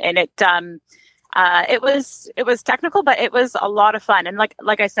whatnot. And it was technical, but it was a lot of fun. And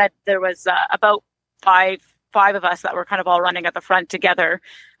like I said, there was about five of us that were kind of all running at the front together.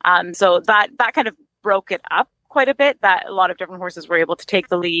 So that kind of broke it up quite a bit, that a lot of different horses were able to take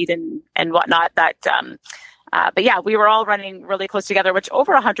the lead and whatnot. But yeah, we were all running really close together, which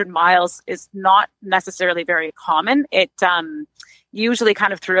over 100 miles is not necessarily very common. It usually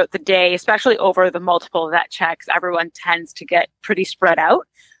kind of throughout the day, especially over the multiple vet checks, everyone tends to get pretty spread out.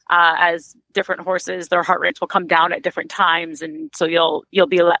 As different horses, their heart rates will come down at different times. And so you'll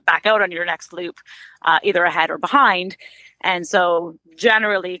be let back out on your next loop, either ahead or behind. And so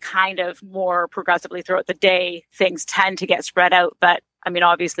generally kind of more progressively throughout the day, things tend to get spread out. But I mean,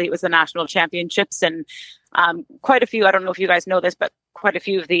 obviously it was the national championships and quite a few, I don't know if you guys know this, but quite a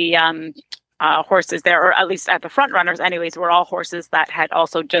few of the horses there, or at least at the front runners anyways, were all horses that had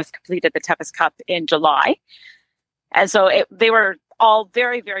also just completed the Tepes Cup in July. And so they were all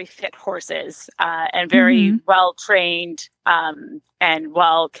very, very fit horses and very well trained and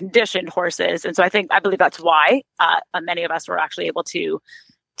well conditioned horses. And so I believe that's why many of us were actually able to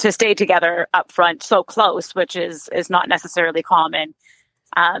stay together up front so close, which is not necessarily common.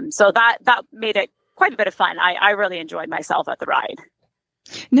 So that made it quite a bit of fun. I really enjoyed myself at the ride.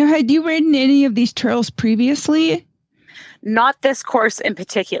 Now, had you ridden any of these trails previously? Not this course in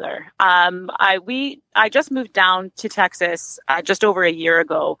particular. I just moved down to Texas just over a year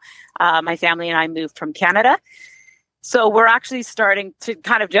ago. My family and I moved from Canada. So we're actually starting to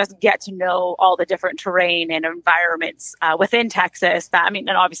kind of just get to know all the different terrain and environments within Texas. And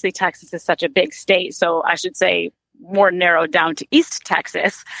obviously Texas is such a big state. So I should say more narrowed down to East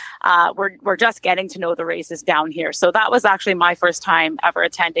Texas. We're just getting to know the races down here. So that was actually my first time ever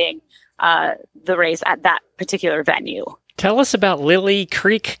attending the race at that particular venue. Tell us about Lily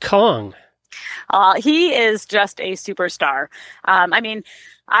Creek Kong. He is just a superstar. I'm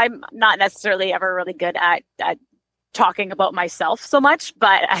not necessarily ever really good at talking about myself so much,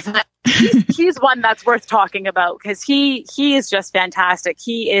 but I thought he's one that's worth talking about because he is just fantastic.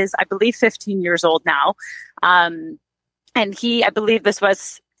 He is, I believe, 15 years old now. And I believe this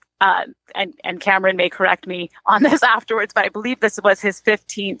was, and Cameron may correct me on this afterwards, but I believe this was his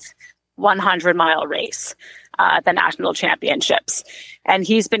 15th 100-mile race, the national championships. And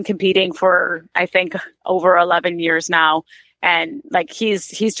he's been competing for, I think, over 11 years now. And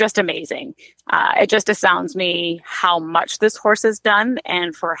he's just amazing. It just astounds me how much this horse has done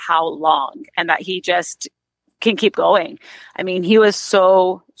and for how long, and that he just can keep going. I mean, he was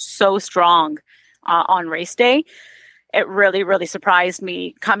so strong on race day. It really, really surprised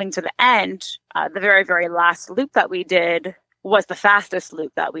me coming to the end. The very, very last loop that we did was the fastest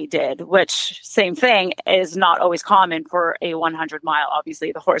loop that we did, which, same thing, is not always common for a 100-mile.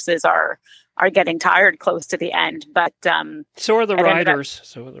 Obviously, the horses are getting tired close to the end, but so are the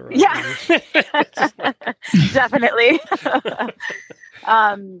riders. Yeah, definitely. But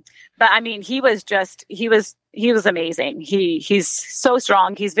I mean, he was amazing. He's so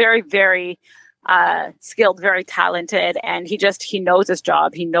strong. He's very, very skilled, very talented, and he knows his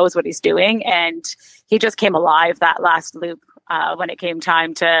job. He knows what he's doing, and he just came alive that last loop. when it came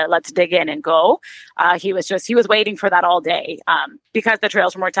time to let's dig in and go. He was waiting for that all day. Because the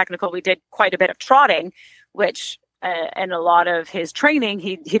trails were more technical, we did quite a bit of trotting, which in a lot of his training,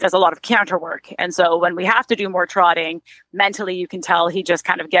 he does a lot of counter work. And so when we have to do more trotting, mentally, you can tell he just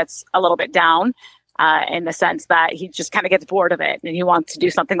kind of gets a little bit down in the sense that he just kind of gets bored of it and he wants to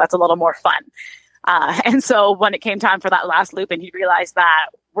do something that's a little more fun. And so when it came time for that last loop and he realized that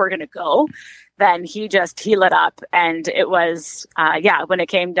we're going to go, then he lit up. And it was, when it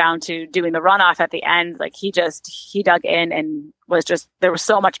came down to doing the runoff at the end, like he dug in and there was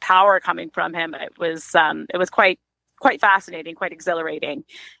so much power coming from him. It was quite fascinating, quite exhilarating.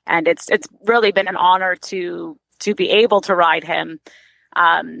 And it's really been an honor to be able to ride him.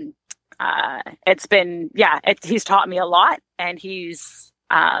 He's taught me a lot, and he's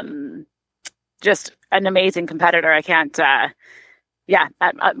just an amazing competitor. I can't,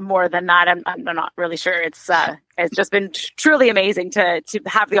 more than that, I'm not really sure. It's just been truly amazing to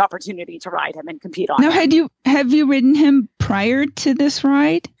have the opportunity to ride him and compete on him. Now, have you ridden him prior to this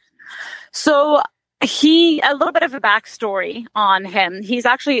ride? So a little bit of a backstory on him. He's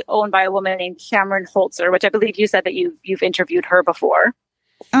actually owned by a woman named Cameron Holzer, which I believe you said that you've interviewed her before.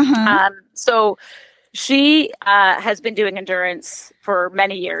 Uh-huh. So she has been doing endurance for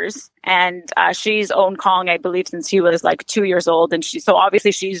many years, and she's owned Kong, I believe, since he was like 2 years old. And so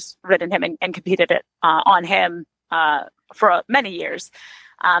obviously she's ridden him and competed on him for many years.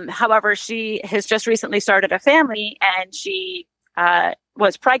 However, she has just recently started a family, and she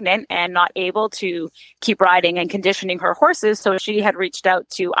was pregnant and not able to keep riding and conditioning her horses. So she had reached out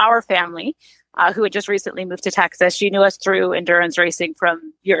to our family, who had just recently moved to Texas. She knew us through endurance racing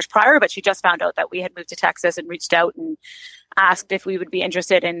from years prior, but she just found out that we had moved to Texas and reached out and asked if we would be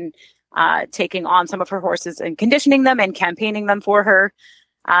interested in taking on some of her horses and conditioning them and campaigning them for her.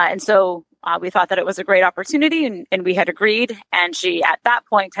 And so we thought that it was a great opportunity, and we had agreed. And she, at that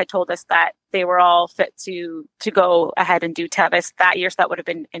point, had told us that they were all fit to go ahead and do Tevis that year. So that would have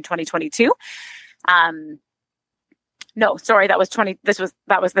been in 2022. No, sorry, that was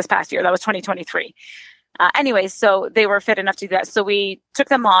this past year. That was 2023. Anyways, so they were fit enough to do that. So we took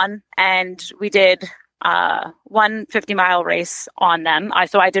them on, and we did 1 50-mile race on them.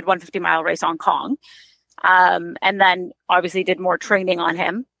 So I did 1 50-mile race on Kong, and then obviously did more training on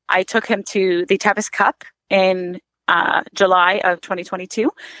him. I took him to the Tevis Cup in July of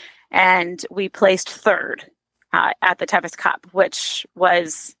 2022, and we placed third at the Tevis Cup, which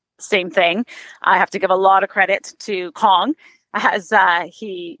was same thing. I have to give a lot of credit to Kong, as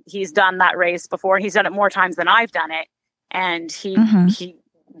he's done that race before. He's done it more times than I've done it, and he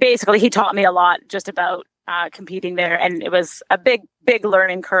basically taught me a lot just about competing there. And it was a big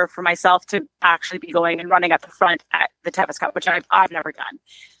learning curve for myself to actually be going and running at the front at the Tevis Cup, which I've never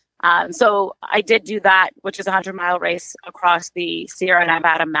done. So I did do that, which is a 100-mile race across the Sierra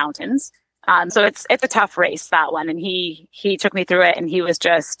Nevada mountains. So it's a tough race, that one. And he took me through it, and he was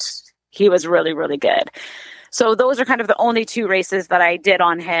really, really good. So those are kind of the only 2 races that I did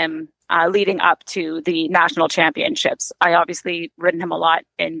on him leading up to the national championships. I obviously ridden him a lot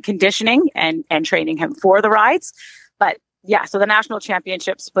in conditioning and training him for the rides. But yeah, so the national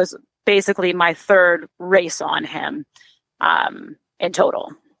championships was basically my 3rd race on him in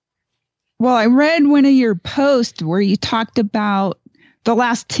total. Well, I read one of your posts where you talked about the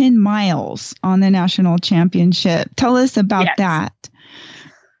last 10 miles on the national championship. Tell us about that.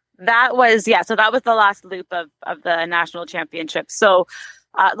 That was the last loop of the national championship. So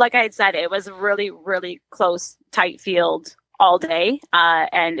like I had said, it was a really, really close, tight field all day.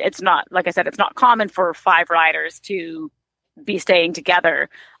 And it's not, like I said, it's not common for 5 riders to be staying together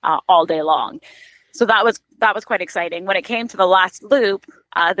all day long. So that was quite exciting. When it came to the last loop,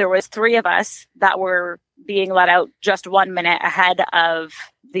 there was 3 of us that were being let out just 1 minute ahead of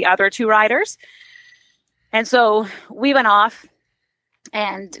the other 2 riders. And so we went off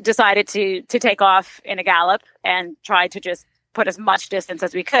and decided to take off in a gallop and try to just put as much distance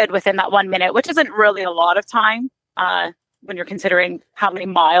as we could within that 1 minute, which isn't really a lot of time when you're considering how many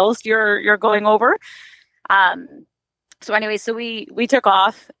miles you're going over. So anyway, so we took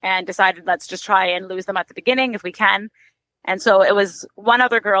off and decided, let's just try and lose them at the beginning if we can. And so it was one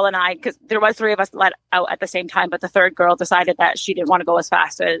other girl and I, because there was 3 of us let out at the same time, but the 3rd girl decided that she didn't want to go as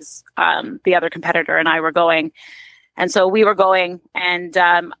fast as the other competitor and I were going. And so we were going, and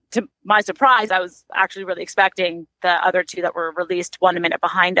to my surprise, I was actually really expecting the other 2 that were released 1 minute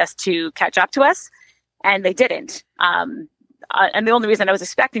behind us to catch up to us, and they didn't. And the only reason I was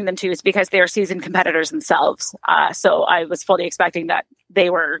expecting them to is because they are seasoned competitors themselves. So I was fully expecting that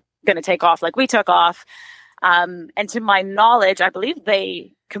they were going to take off like we took off. And to my knowledge, I believe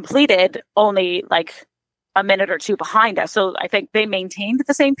they completed only like a minute or two behind us. So I think they maintained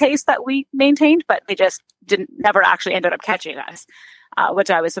the same pace that we maintained, but they just never actually ended up catching us,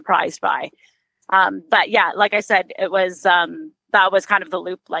 which I was surprised by. But yeah, like I said, it was, that was kind of the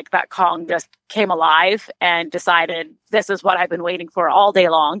loop, like that Kong just came alive and decided this is what I've been waiting for all day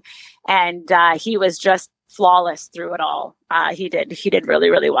long. And he was just flawless through it all. He did really,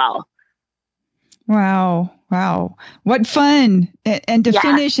 really well. Wow. What fun. And to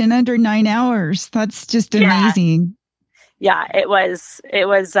finish in under 9 hours. That's just amazing. Yeah, it was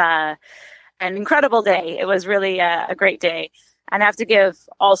an incredible day. It was really a great day. And I have to give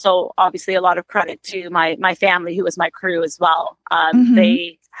also, obviously, a lot of credit to my family, who was my crew as well.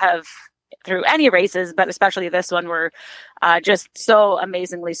 They have, through any races, but especially this one, were just so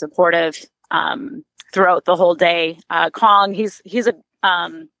amazingly supportive throughout the whole day. Kong, he's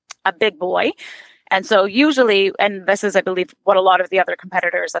a big boy. And so usually, and this is, I believe, what a lot of the other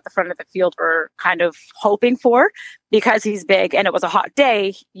competitors at the front of the field were kind of hoping for, because he's big and it was a hot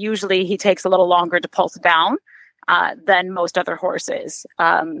day, usually he takes a little longer to pulse down than most other horses.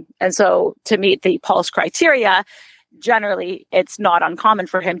 And so to meet the pulse criteria, generally, it's not uncommon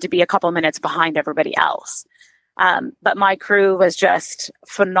for him to be a couple minutes behind everybody else. But my crew was just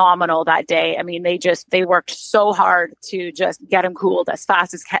phenomenal that day. I mean, they worked so hard to just get him cooled as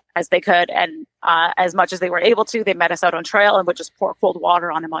fast as they could. And as much as they were able to, they met us out on trail and would just pour cold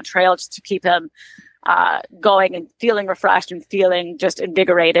water on him on trail just to keep him going and feeling refreshed and feeling just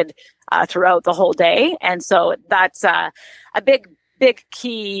invigorated throughout the whole day. And so that's a big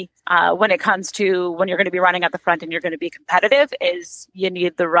key when it comes to when you're going to be running at the front and you're going to be competitive, is you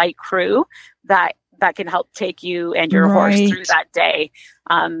need the right crew that can help take you and your horse through that day.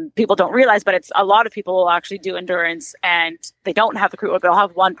 People don't realize, but it's a lot of people will actually do endurance and they don't have the crew, or they'll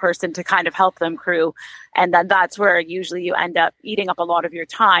have one person to kind of help them crew. And then that's where usually you end up eating up a lot of your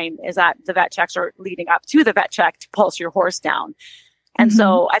time, is that the vet checks are leading up to the vet check to pulse your horse down. And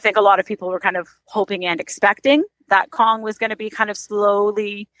so I think a lot of people were kind of hoping and expecting that Kong was going to be kind of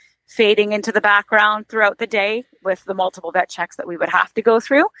slowly fading into the background throughout the day with the multiple vet checks that we would have to go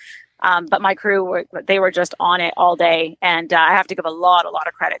through. But my crew, they were just on it all day. And I have to give a lot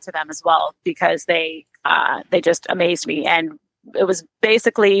of credit to them as well, because they just amazed me. And it was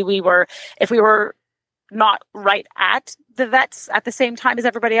basically, if we were not right at the vets at the same time as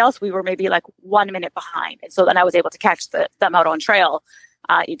everybody else, we were maybe like 1 minute behind. And so then I was able to catch them out on trail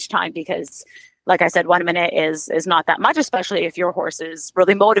each time, because like I said, 1 minute is not that much, especially if your horse is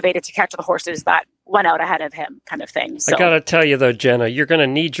really motivated to catch the horses that went out ahead of him, kind of thing. So. I got to tell you, though, Jenna, you're going to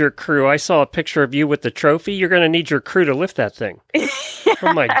need your crew. I saw a picture of you with the trophy. You're going to need your crew to lift that thing.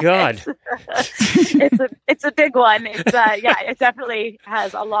 Oh, my God. It's a big one. It definitely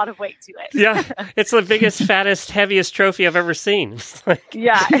has a lot of weight to it. Yeah, it's the biggest, fattest, heaviest trophy I've ever seen.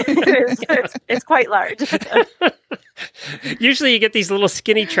 Yeah, it is. It's quite large. Usually you get these little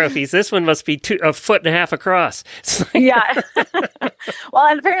skinny trophies. This one must be 1.5 feet across. Yeah. Well,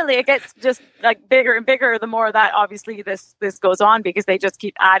 and apparently it gets just like bigger and bigger the more that obviously this goes on, because they just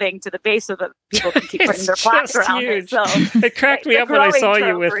keep adding to the base so that people can keep putting their plaques around huge. it. So it cracked me up when I saw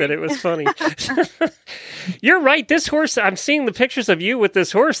you with it. It was funny. You're right. This horse, I'm seeing the pictures of you with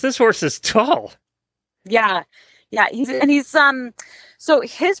this horse. This horse is tall. Yeah. Yeah. He's so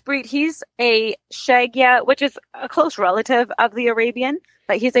his breed, he's a Shagia, which is a close relative of the Arabian,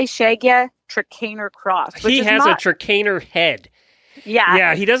 but he's a Shagia Trakehner cross. He has a Trakehner head. Yeah.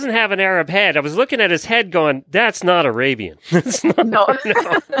 Yeah, he doesn't have an Arab head. I was looking at his head going, that's not Arabian. That's not, no.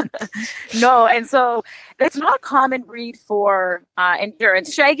 No, and so it's not a common breed for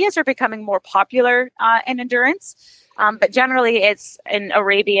endurance. Shagias are becoming more popular in endurance. But generally it's an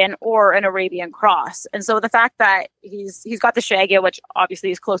Arabian or an Arabian cross. And so the fact that he's got the Shagia, which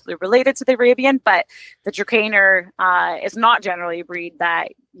obviously is closely related to the Arabian, but the Trakehner is not generally a breed that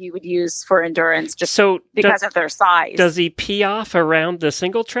you would use for endurance just because of their size. Does he pee off around the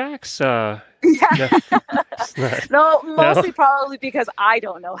single tracks? Yeah. No, mostly probably because I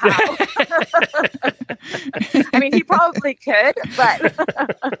don't know how. I mean, he probably could, but...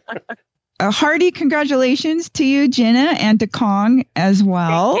 A hearty congratulations to you, Jenna, and to Kong as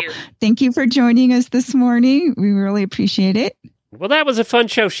well. Thank you for joining us this morning. We really appreciate it. Well, that was a fun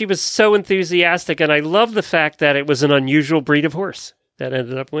show. She was so enthusiastic, and I love the fact that it was an unusual breed of horse that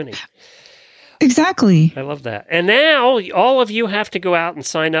ended up winning. Exactly. I love that. And now all of you have to go out and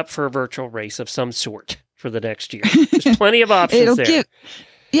sign up for a virtual race of some sort for the next year. There's plenty of options there.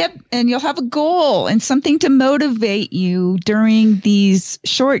 Yep, and you'll have a goal and something to motivate you during these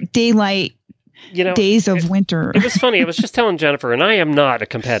short daylight days of winter. It was funny. I was just telling Jennifer, and I am not a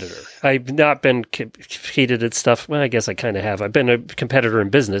competitor. I've not been competed at stuff. Well, I guess I kind of have. I've been a competitor in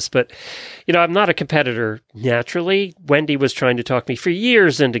business, but, I'm not a competitor naturally. Wendy was trying to talk me for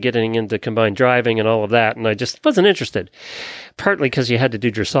years into getting into combined driving and all of that, and I just wasn't interested, partly because you had to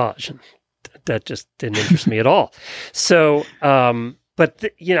do dressage, and that just didn't interest me at all. So, but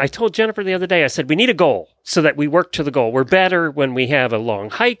I told Jennifer the other day, I said, we need a goal so that we work to the goal. We're better when we have a long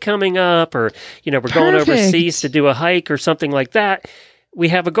hike coming up, or, we're going overseas to do a hike or something like that. We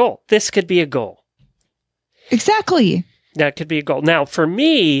have a goal. This could be a goal. Exactly. That could be a goal. Now, for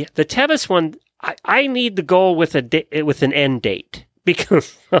me, the Tevis one, I need the goal with an end date,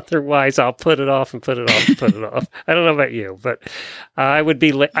 because otherwise I'll put it off and put it off and put it off. I don't know about you, but I would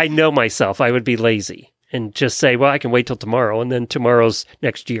be, I know myself, I would be lazy and just say, well, I can wait till tomorrow, and then tomorrow's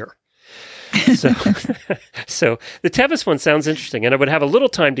next year. So, so the Tevis one sounds interesting, and I would have a little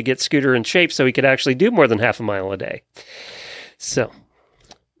time to get Scooter in shape so he could actually do more than half a mile a day. So,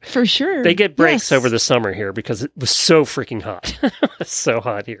 for sure, they get breaks over the summer here because it was so freaking hot. It's so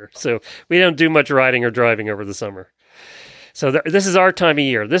hot here, so we don't do much riding or driving over the summer. So this is our time of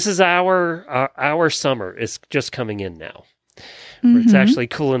year. This is our summer is just coming in now, where it's actually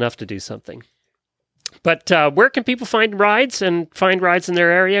cool enough to do something. But where can people find rides in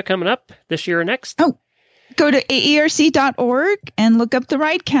their area coming up this year or next? Oh, go to aerc.org and look up the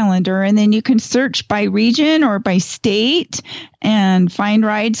ride calendar, and then you can search by region or by state and find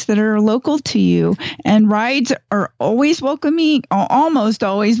rides that are local to you. And rides are always welcoming, almost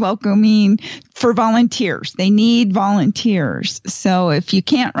always welcoming for volunteers. They need volunteers. So if you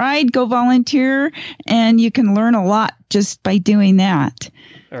can't ride, go volunteer, and you can learn a lot just by doing that.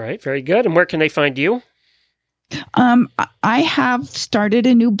 All right, very good. And where can they find you? I have started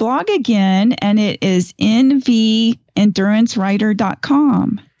a new blog again, and it is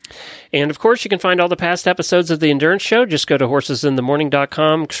nvendurancerider.com. And, of course, you can find all the past episodes of The Endurance Show. Just go to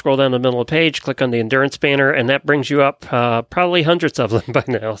horsesinthemorning.com, scroll down the middle of the page, click on the Endurance banner, and that brings you up probably hundreds of them by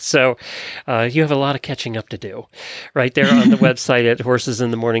now. So you have a lot of catching up to do. Right there on the website at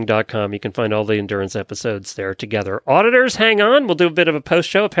horsesinthemorning.com, you can find all the Endurance episodes there together. Auditors, hang on. We'll do a bit of a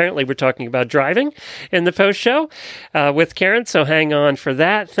post-show. Apparently, we're talking about driving in the post-show with Karen, so hang on for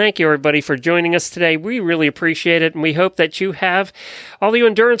that. Thank you, everybody, for joining us today. We really appreciate it, and we hope that you have, all you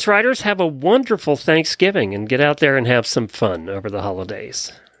endurance riders, have a wonderful Thanksgiving and get out there and have some fun over the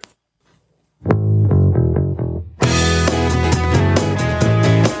holidays.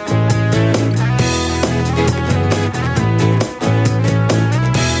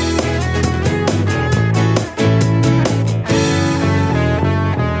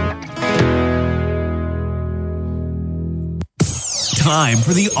 Time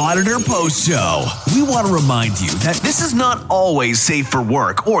for the Auditor Post Show. We want to remind you that this is not always safe for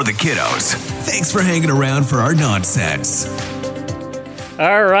work or the kiddos. Thanks for hanging around for our nonsense.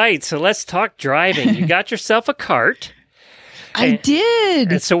 All right, so let's talk driving. You got yourself a cart. I did.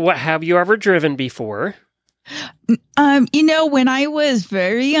 And so what, have you ever driven before? When I was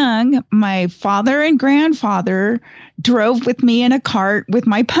very young, my father and grandfather drove with me in a cart with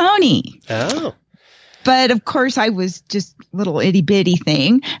my pony. Oh. But of course, I was just a little itty bitty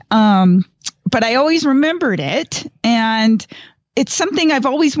thing. But I always remembered it. And it's something I've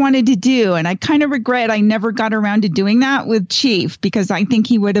always wanted to do. And I kind of regret I never got around to doing that with Chief, because I think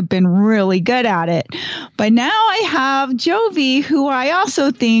he would have been really good at it. But now I have Jovi, who I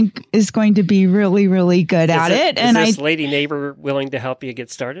also think is going to be really, really good at it. And is this lady neighbor willing to help you get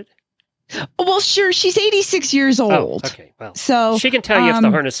started? Well, sure. She's 86 years old. Oh, okay. Well, so she can tell you if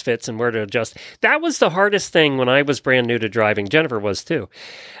the harness fits and where to adjust. That was the hardest thing when I was brand new to driving. Jennifer was too.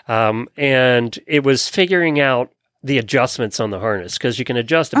 And it was figuring out the adjustments on the harness, because you can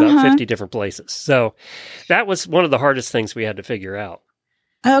adjust about 50 different places. So that was one of the hardest things we had to figure out.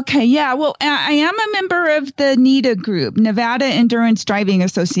 Okay, yeah. Well, I am a member of the NEDA group, Nevada Endurance Driving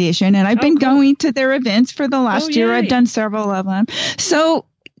Association, and I've been going to their events for the last year. I've done several of them. So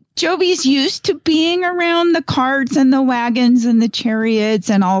Jovi's used to being around the carts and the wagons and the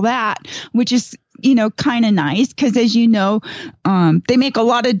chariots and all that, which is, kind of nice, because as you know, they make a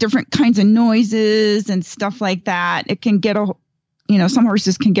lot of different kinds of noises and stuff like that. It can get some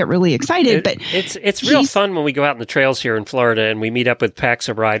horses can get really excited, but it's real fun when we go out in the trails here in Florida and we meet up with packs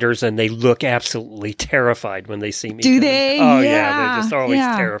of riders, and they look absolutely terrified when they see me. Do they? Oh yeah, they're just always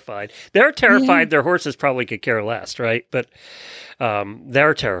terrified. They're terrified. Their horses probably could care less, right? But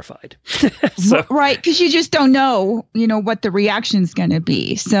they're terrified. So, right, because you just don't know, what the reaction's going to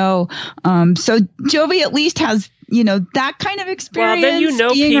be. So Jovi at least has, that kind of experience. Well,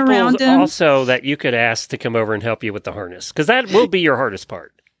 then people also that you could ask to come over and help you with the harness, because that will be your hardest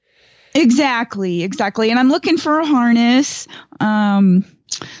part. Exactly. And I'm looking for a harness.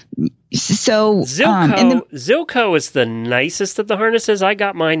 So Zilco is the nicest of the harnesses. I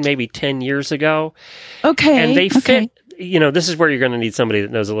got mine maybe 10 years ago. Okay. And they fit, this is where you're going to need somebody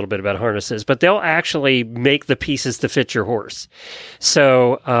that knows a little bit about harnesses, but they'll actually make the pieces to fit your horse.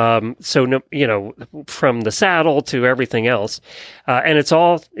 So, from the saddle to everything else. And it's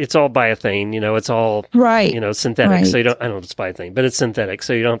all biothane, it's all, synthetic. Right. So I don't know if it's biothane, but it's synthetic.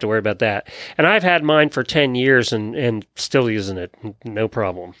 So you don't have to worry about that. And I've had mine for 10 years and still using it. No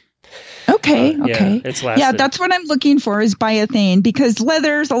problem. Okay. Yeah, it's lasted. Yeah, that's what I'm looking for is biothane because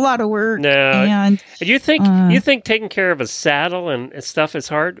leather's a lot of work. No, and you think taking care of a saddle and stuff is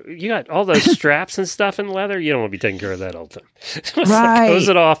hard? You got all those straps and stuff in leather. You don't want to be taking care of that all the time. Right. Close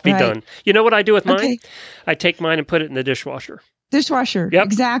it off, be done. You know what I do with mine? Okay. I take mine and put it in the dishwasher. Dishwasher. Yep.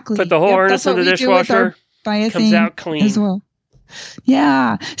 Exactly. Put the whole harness in the dishwasher. Comes out clean as well.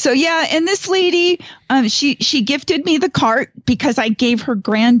 Yeah. So and this lady, she gifted me the cart because I gave her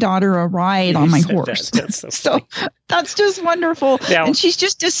granddaughter a ride on my horse. That's so that's just wonderful. Now, and she's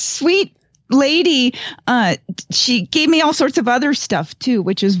just a sweet lady. She gave me all sorts of other stuff too,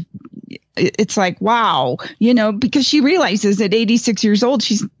 which is, it's like, wow, because she realizes at 86 years old,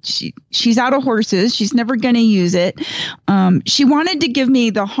 she's out of horses. She's never going to use it. She wanted to give me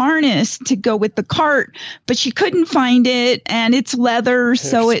the harness to go with the cart, but she couldn't find it and it's leather.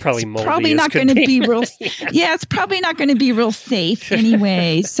 So it's probably not going to be real. Yeah, it's probably not going to be real safe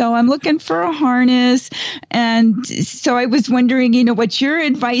anyway. So I'm looking for a harness. And so I was wondering, what your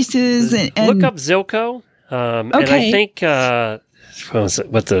advice is. And look up Zilco. And I think,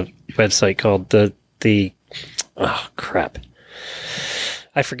 what the website called? Oh crap,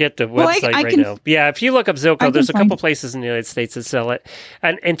 I forget the website now. Yeah, if you look up Zilco, there's a couple places in the United States that sell it,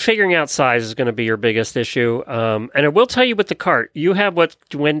 and figuring out size is going to be your biggest issue. And I will tell you with the cart, you have what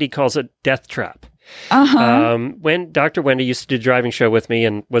Wendy calls a death trap. When Dr. Wendy used to do a driving show with me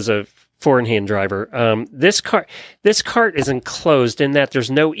and was a four-in-hand driver, this cart is enclosed in that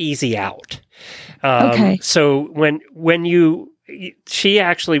there's no easy out. So when she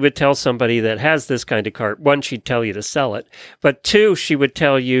actually would tell somebody that has this kind of cart, one, she'd tell you to sell it, but two, she would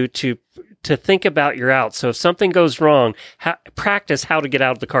tell you to think about your out. So if something goes wrong, practice how to get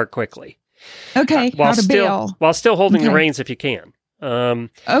out of the cart quickly. Okay. How to bail. While still holding the reins if you can.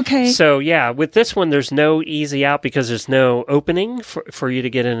 So yeah, with this one, there's no easy out because there's no opening for you to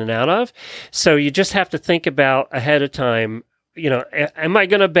get in and out of. So you just have to think about ahead of time, am I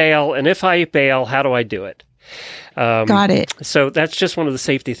going to bail? And if I bail, how do I do it? Got it. So that's just one of the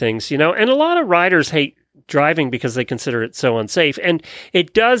safety things, and a lot of riders hate driving because they consider it so unsafe. And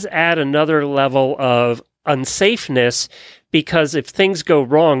it does add another level of unsafeness because if things go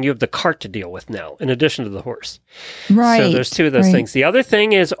wrong, you have the cart to deal with now, in addition to the horse. Right. So there's two of those things. The other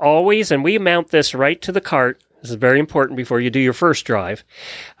thing is always, and we mount this right to the cart. This is very important before you do your first drive.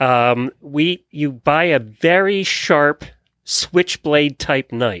 You buy a very sharp switchblade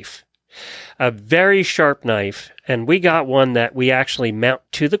type knife. A very sharp knife, and we got one that we actually mount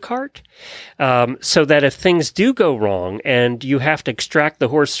to the cart so that if things do go wrong and you have to extract the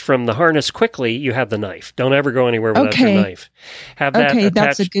horse from the harness quickly, you have the knife. Don't ever go anywhere without your knife. Have that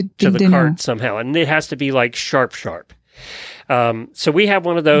attached to the cart somehow, and it has to be like sharp. So we have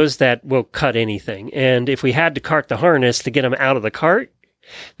one of those that will cut anything, and if we had to cart the harness to get them out of the cart,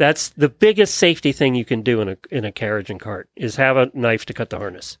 that's the biggest safety thing you can do in a carriage and cart is have a knife to cut the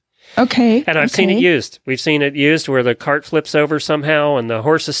harness. Okay. And I've seen it used. We've seen it used where the cart flips over somehow and the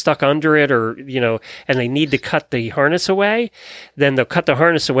horse is stuck under it or, and they need to cut the harness away. Then they'll cut the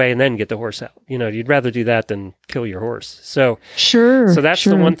harness away and then get the horse out. You'd rather do that than kill your horse. So, sure. So that's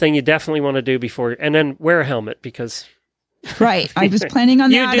the one thing you definitely want to do before. And then wear a helmet because. Right. I was planning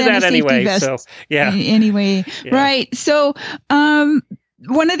on that. You do that anyway. Vest. So, yeah. Anyway. Yeah. Right. So,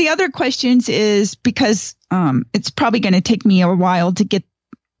 one of the other questions is because it's probably going to take me a while to get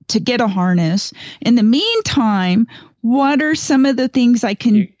a harness. In the meantime, what are some of the things I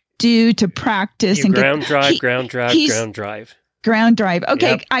can do to practice and ground drive? Ground drive. Okay,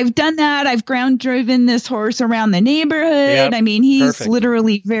 yep. I've done that. I've ground driven this horse around the neighborhood. Yep. I mean, he's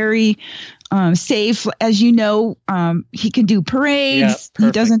literally very safe. As you know, he can do parades. Yep,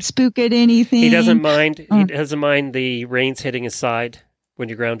 he doesn't spook at anything. He doesn't mind. He doesn't mind the reins hitting his side when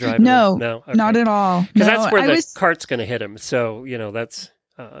you ground drive. No, okay. Not at all. Because that's where the cart's going to hit him. So, that's...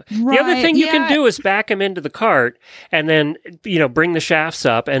 the other thing you can do is back him into the cart and then, bring the shafts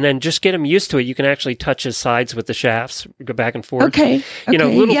up and then just get him used to it. You can actually touch his sides with the shafts, go back and forth. Okay.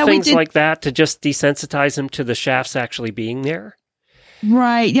 Little things like that to just desensitize him to the shafts actually being there.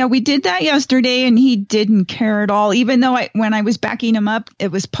 Right. Yeah, we did that yesterday and he didn't care at all. Even though when I was backing him up,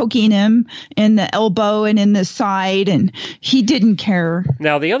 it was poking him in the elbow and in the side, and he didn't care.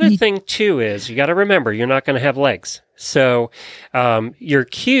 Now, the other thing too is you got to remember you're not going to have legs. So your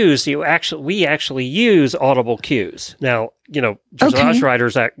cues, we actually use audible cues. Now, dressage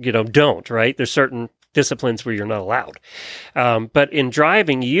riders don't, right? There's certain disciplines where you're not allowed. But in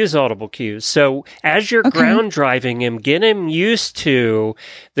driving, you use audible cues. So as you're ground driving him, get him used to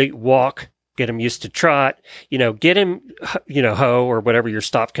the walk, get him used to trot, get him, ho, or whatever your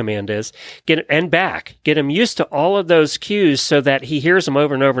stop command is, get him used to all of those cues so that he hears them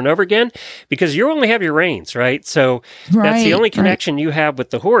over and over and over again, because you only have your reins, right? So that's the only connection you have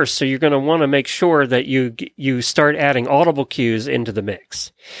with the horse. So you're going to want to make sure that you start adding audible cues into the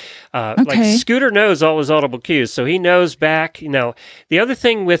mix. Like Scooter knows all his audible cues, so he knows back. The other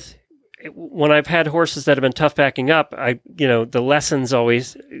thing with when I've had horses that have been tough backing up, my lessons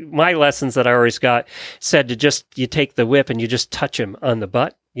that I always got said to you take the whip and you just touch him on the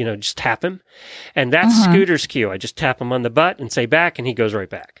butt, just tap him. And that's Scooter's cue. I just tap him on the butt and say back, and he goes right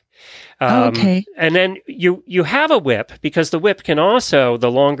back. And then you have a whip, because the whip can also,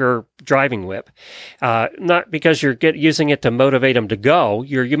 the longer driving whip, not because you're using it to motivate them to go,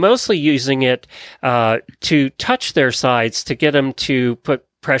 you're mostly using it to touch their sides to get them to put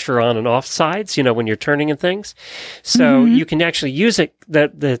pressure on and off sides, when you're turning and things. So you can actually use it,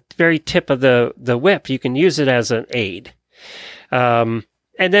 the very tip of the whip, you can use it as an aid.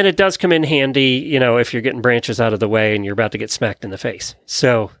 And then it does come in handy, if you're getting branches out of the way and you're about to get smacked in the face.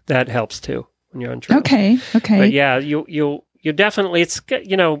 So that helps too when you're on trail. Okay. But yeah, you definitely,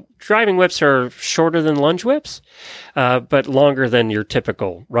 driving whips are shorter than lunge whips, but longer than your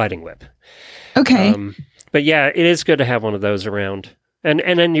typical riding whip. Okay. But yeah, it is good to have one of those around. And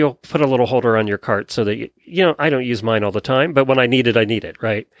then you'll put a little holder on your cart so that, I don't use mine all the time, but when I need it,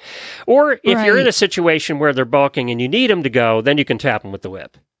 right? Or if you're in a situation where they're balking and you need them to go, then you can tap them with the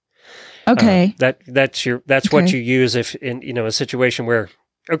whip. Okay. That's what you use if in, a situation where,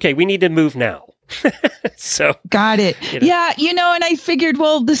 okay, we need to move now. So. Got it. Yeah. And I figured,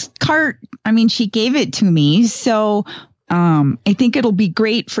 well, this cart, she gave it to me. So, I think it'll be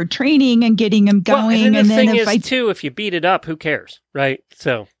great for training and getting them going. And then if you beat it up, who cares, right?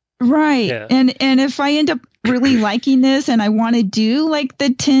 So yeah. And if I end up really liking this and I want to do like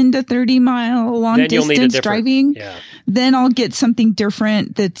the 10 to 30 mile long distance driving, then I'll get something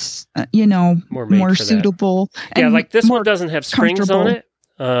different that's more suitable. Yeah, like this one doesn't have springs on it.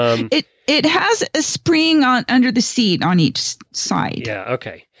 It has a spring under the seat on each side. Yeah.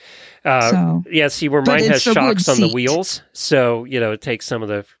 Okay. See where mine has shocks on the wheels, so it takes some of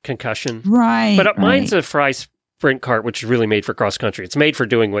the concussion. Right. But mine's a Fry sprint cart, which is really made for cross country. It's made for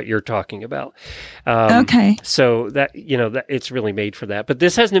doing what you're talking about. So that that it's really made for that. But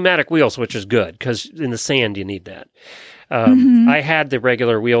this has pneumatic wheels, which is good because in the sand you need that. I had the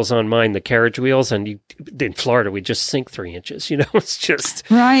regular wheels on mine, the carriage wheels, and in Florida we just sink 3 inches. It's just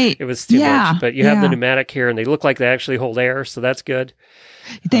it was too much. But you have the pneumatic here, and they look like they actually hold air, so that's good.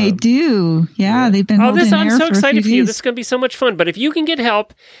 They do. Yeah, they've been holding air. I'm so excited for you. This is going to be so much fun. But if you can get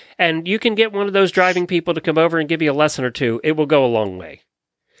help and you can get one of those driving people to come over and give you a lesson or two, it will go a long way.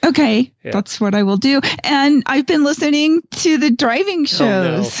 Okay, that's what I will do. And I've been listening to the driving shows.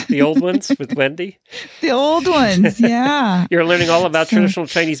 Oh, no. The old ones with Wendy? The old ones, yeah. You're learning all about traditional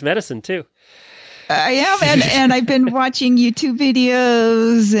Chinese medicine, too. I am, and I've been watching YouTube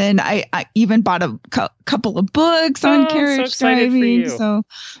videos, and I even bought a couple of books on carriage driving. So,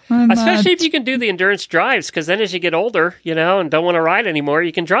 especially if you can do the endurance drives, because then as you get older, and don't want to ride anymore,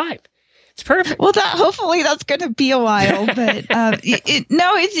 you can drive. It's perfect. Well, hopefully that's going to be a while, but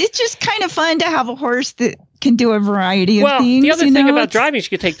it's just kind of fun to have a horse that can do a variety of things. The other thing about driving is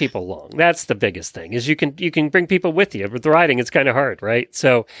you can take people along. That's the biggest thing, is you can bring people with you. With riding, it's kind of hard, right?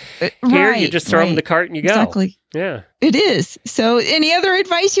 So here you just throw them in the cart and you go. Exactly. Yeah. It is. So any other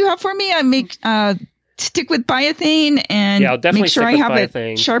advice you have for me? I stick with biothane and make sure I have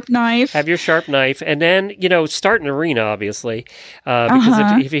a sharp knife. Have your sharp knife, and then start an arena, obviously,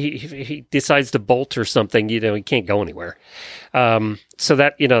 because if he decides to bolt or something, he can't go anywhere. So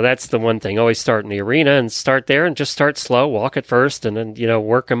that that's the one thing. Always start in the arena and start there, and just start slow. Walk at first, and then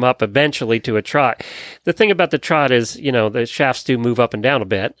work him up eventually to a trot. The thing about the trot is the shafts do move up and down a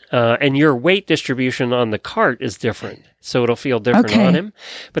bit, and your weight distribution on the cart is different. So it'll feel different on him.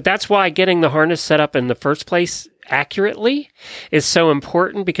 But that's why getting the harness set up in the first place accurately is so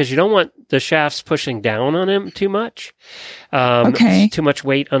important, because you don't want the shafts pushing down on him too much. Too much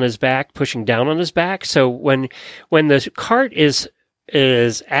weight on his back, pushing down on his back. So when the cart is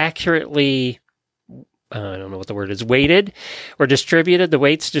accurately I don't know what the word is, weighted or distributed, the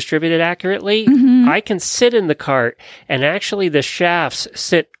weight's distributed accurately, Mm-hmm. I can sit in the cart and actually the shafts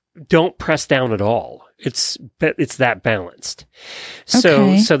don't press down at all. It's that balanced.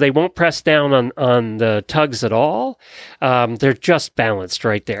 Okay. So they won't press down on the tugs at all. They're just balanced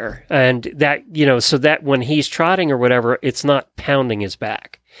right there. And that, so that when he's trotting or whatever, it's not pounding his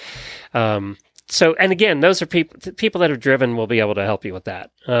back. So, and again, those are people that have driven will be able to help you with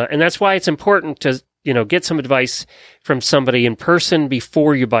that. And that's why it's important to, get some advice from somebody in person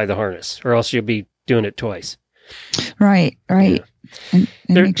before you buy the harness, or else you'll be doing it twice. Right. Yeah. And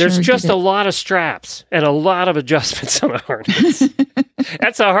There's just a lot of straps and a lot of adjustments on a harness.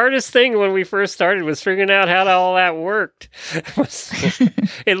 That's the hardest thing when we first started, was figuring out how all that worked.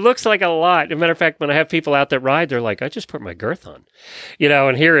 It looks like a lot. As a matter of fact, when I have people out that ride, they're like, I just put my girth on.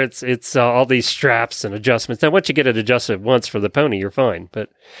 And here it's all these straps and adjustments. Now, once you get it adjusted once for the pony, you're fine. But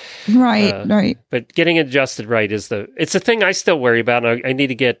Right. But getting it adjusted right it's the thing I still worry about. And I need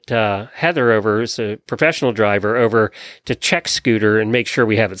to get Heather over, who's a professional driver, over to check Scooter and make sure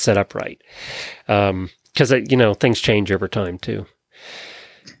we have it set up right. Because, things change over time too.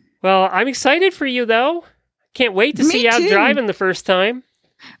 Well, I'm excited for you, though. Can't wait to see you out driving the first time.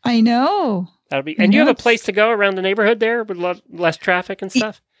 I know. And you have a place to go around the neighborhood there with less traffic and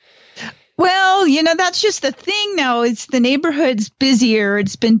stuff? Well, that's just the thing now. It's the neighborhood's busier.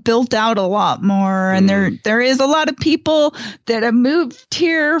 It's been built out a lot more. And there is a lot of people that have moved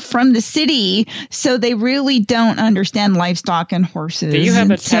here from the city. So they really don't understand livestock and horses. Do you have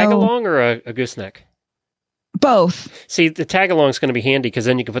a tag-along or a gooseneck? Both. See, the tag-along is going to be handy because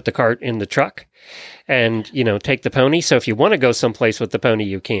then you can put the cart in the truck and, take the pony. So if you want to go someplace with the pony,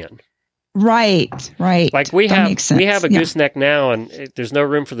 you can. Right. Like we have a gooseneck now, and there's no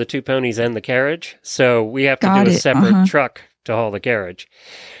room for the two ponies and the carriage. So we have to do a separate truck to haul the carriage.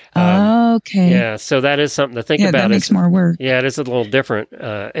 Okay. Yeah, so that is something to think about. That makes more work. Yeah, it is a little different.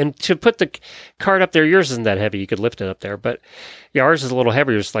 And to put the cart up there, yours isn't that heavy. You could lift it up there. But ours is a little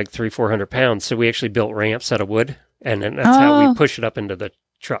heavier. It's like 300-400 pounds. So we actually built ramps out of wood. And then that's how we push it up into the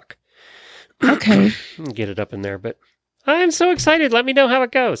truck. Okay. And get it up in there. But I'm so excited. Let me know how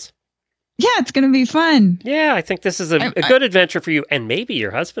it goes. Yeah, it's going to be fun. Yeah, I think this is a good adventure for you. And maybe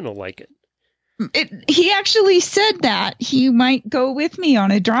your husband will like it. He actually said that he might go with me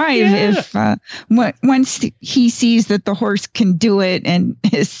on a drive if once he sees that the horse can do it and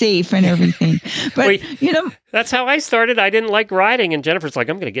is safe and everything. But that's how I started. I didn't like riding, and Jennifer's like,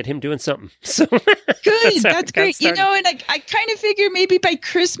 I'm going to get him doing something. So good, that's great. And I kind of figure maybe by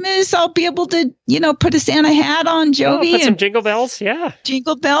Christmas I'll be able to put a Santa hat on Jovi put some jingle bells,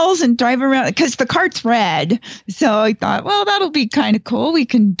 jingle bells, and drive around because the cart's red. So I thought, well, that'll be kind of cool. We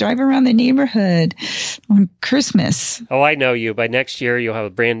can drive around the neighborhood on Christmas. Oh, I know you. By next year, you'll have a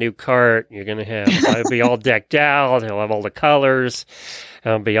brand new cart. You're going to it'll be all decked out. It'll have all the colors.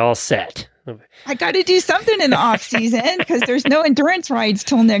 It'll be all set. I got to do something in the off season because there's no endurance rides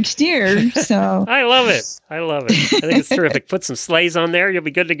till next year. So I love it. I think it's terrific. Put some sleighs on there. You'll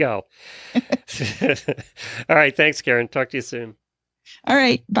be good to go. All right. Thanks, Karen. Talk to you soon. All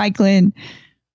right. Bye, Glenn.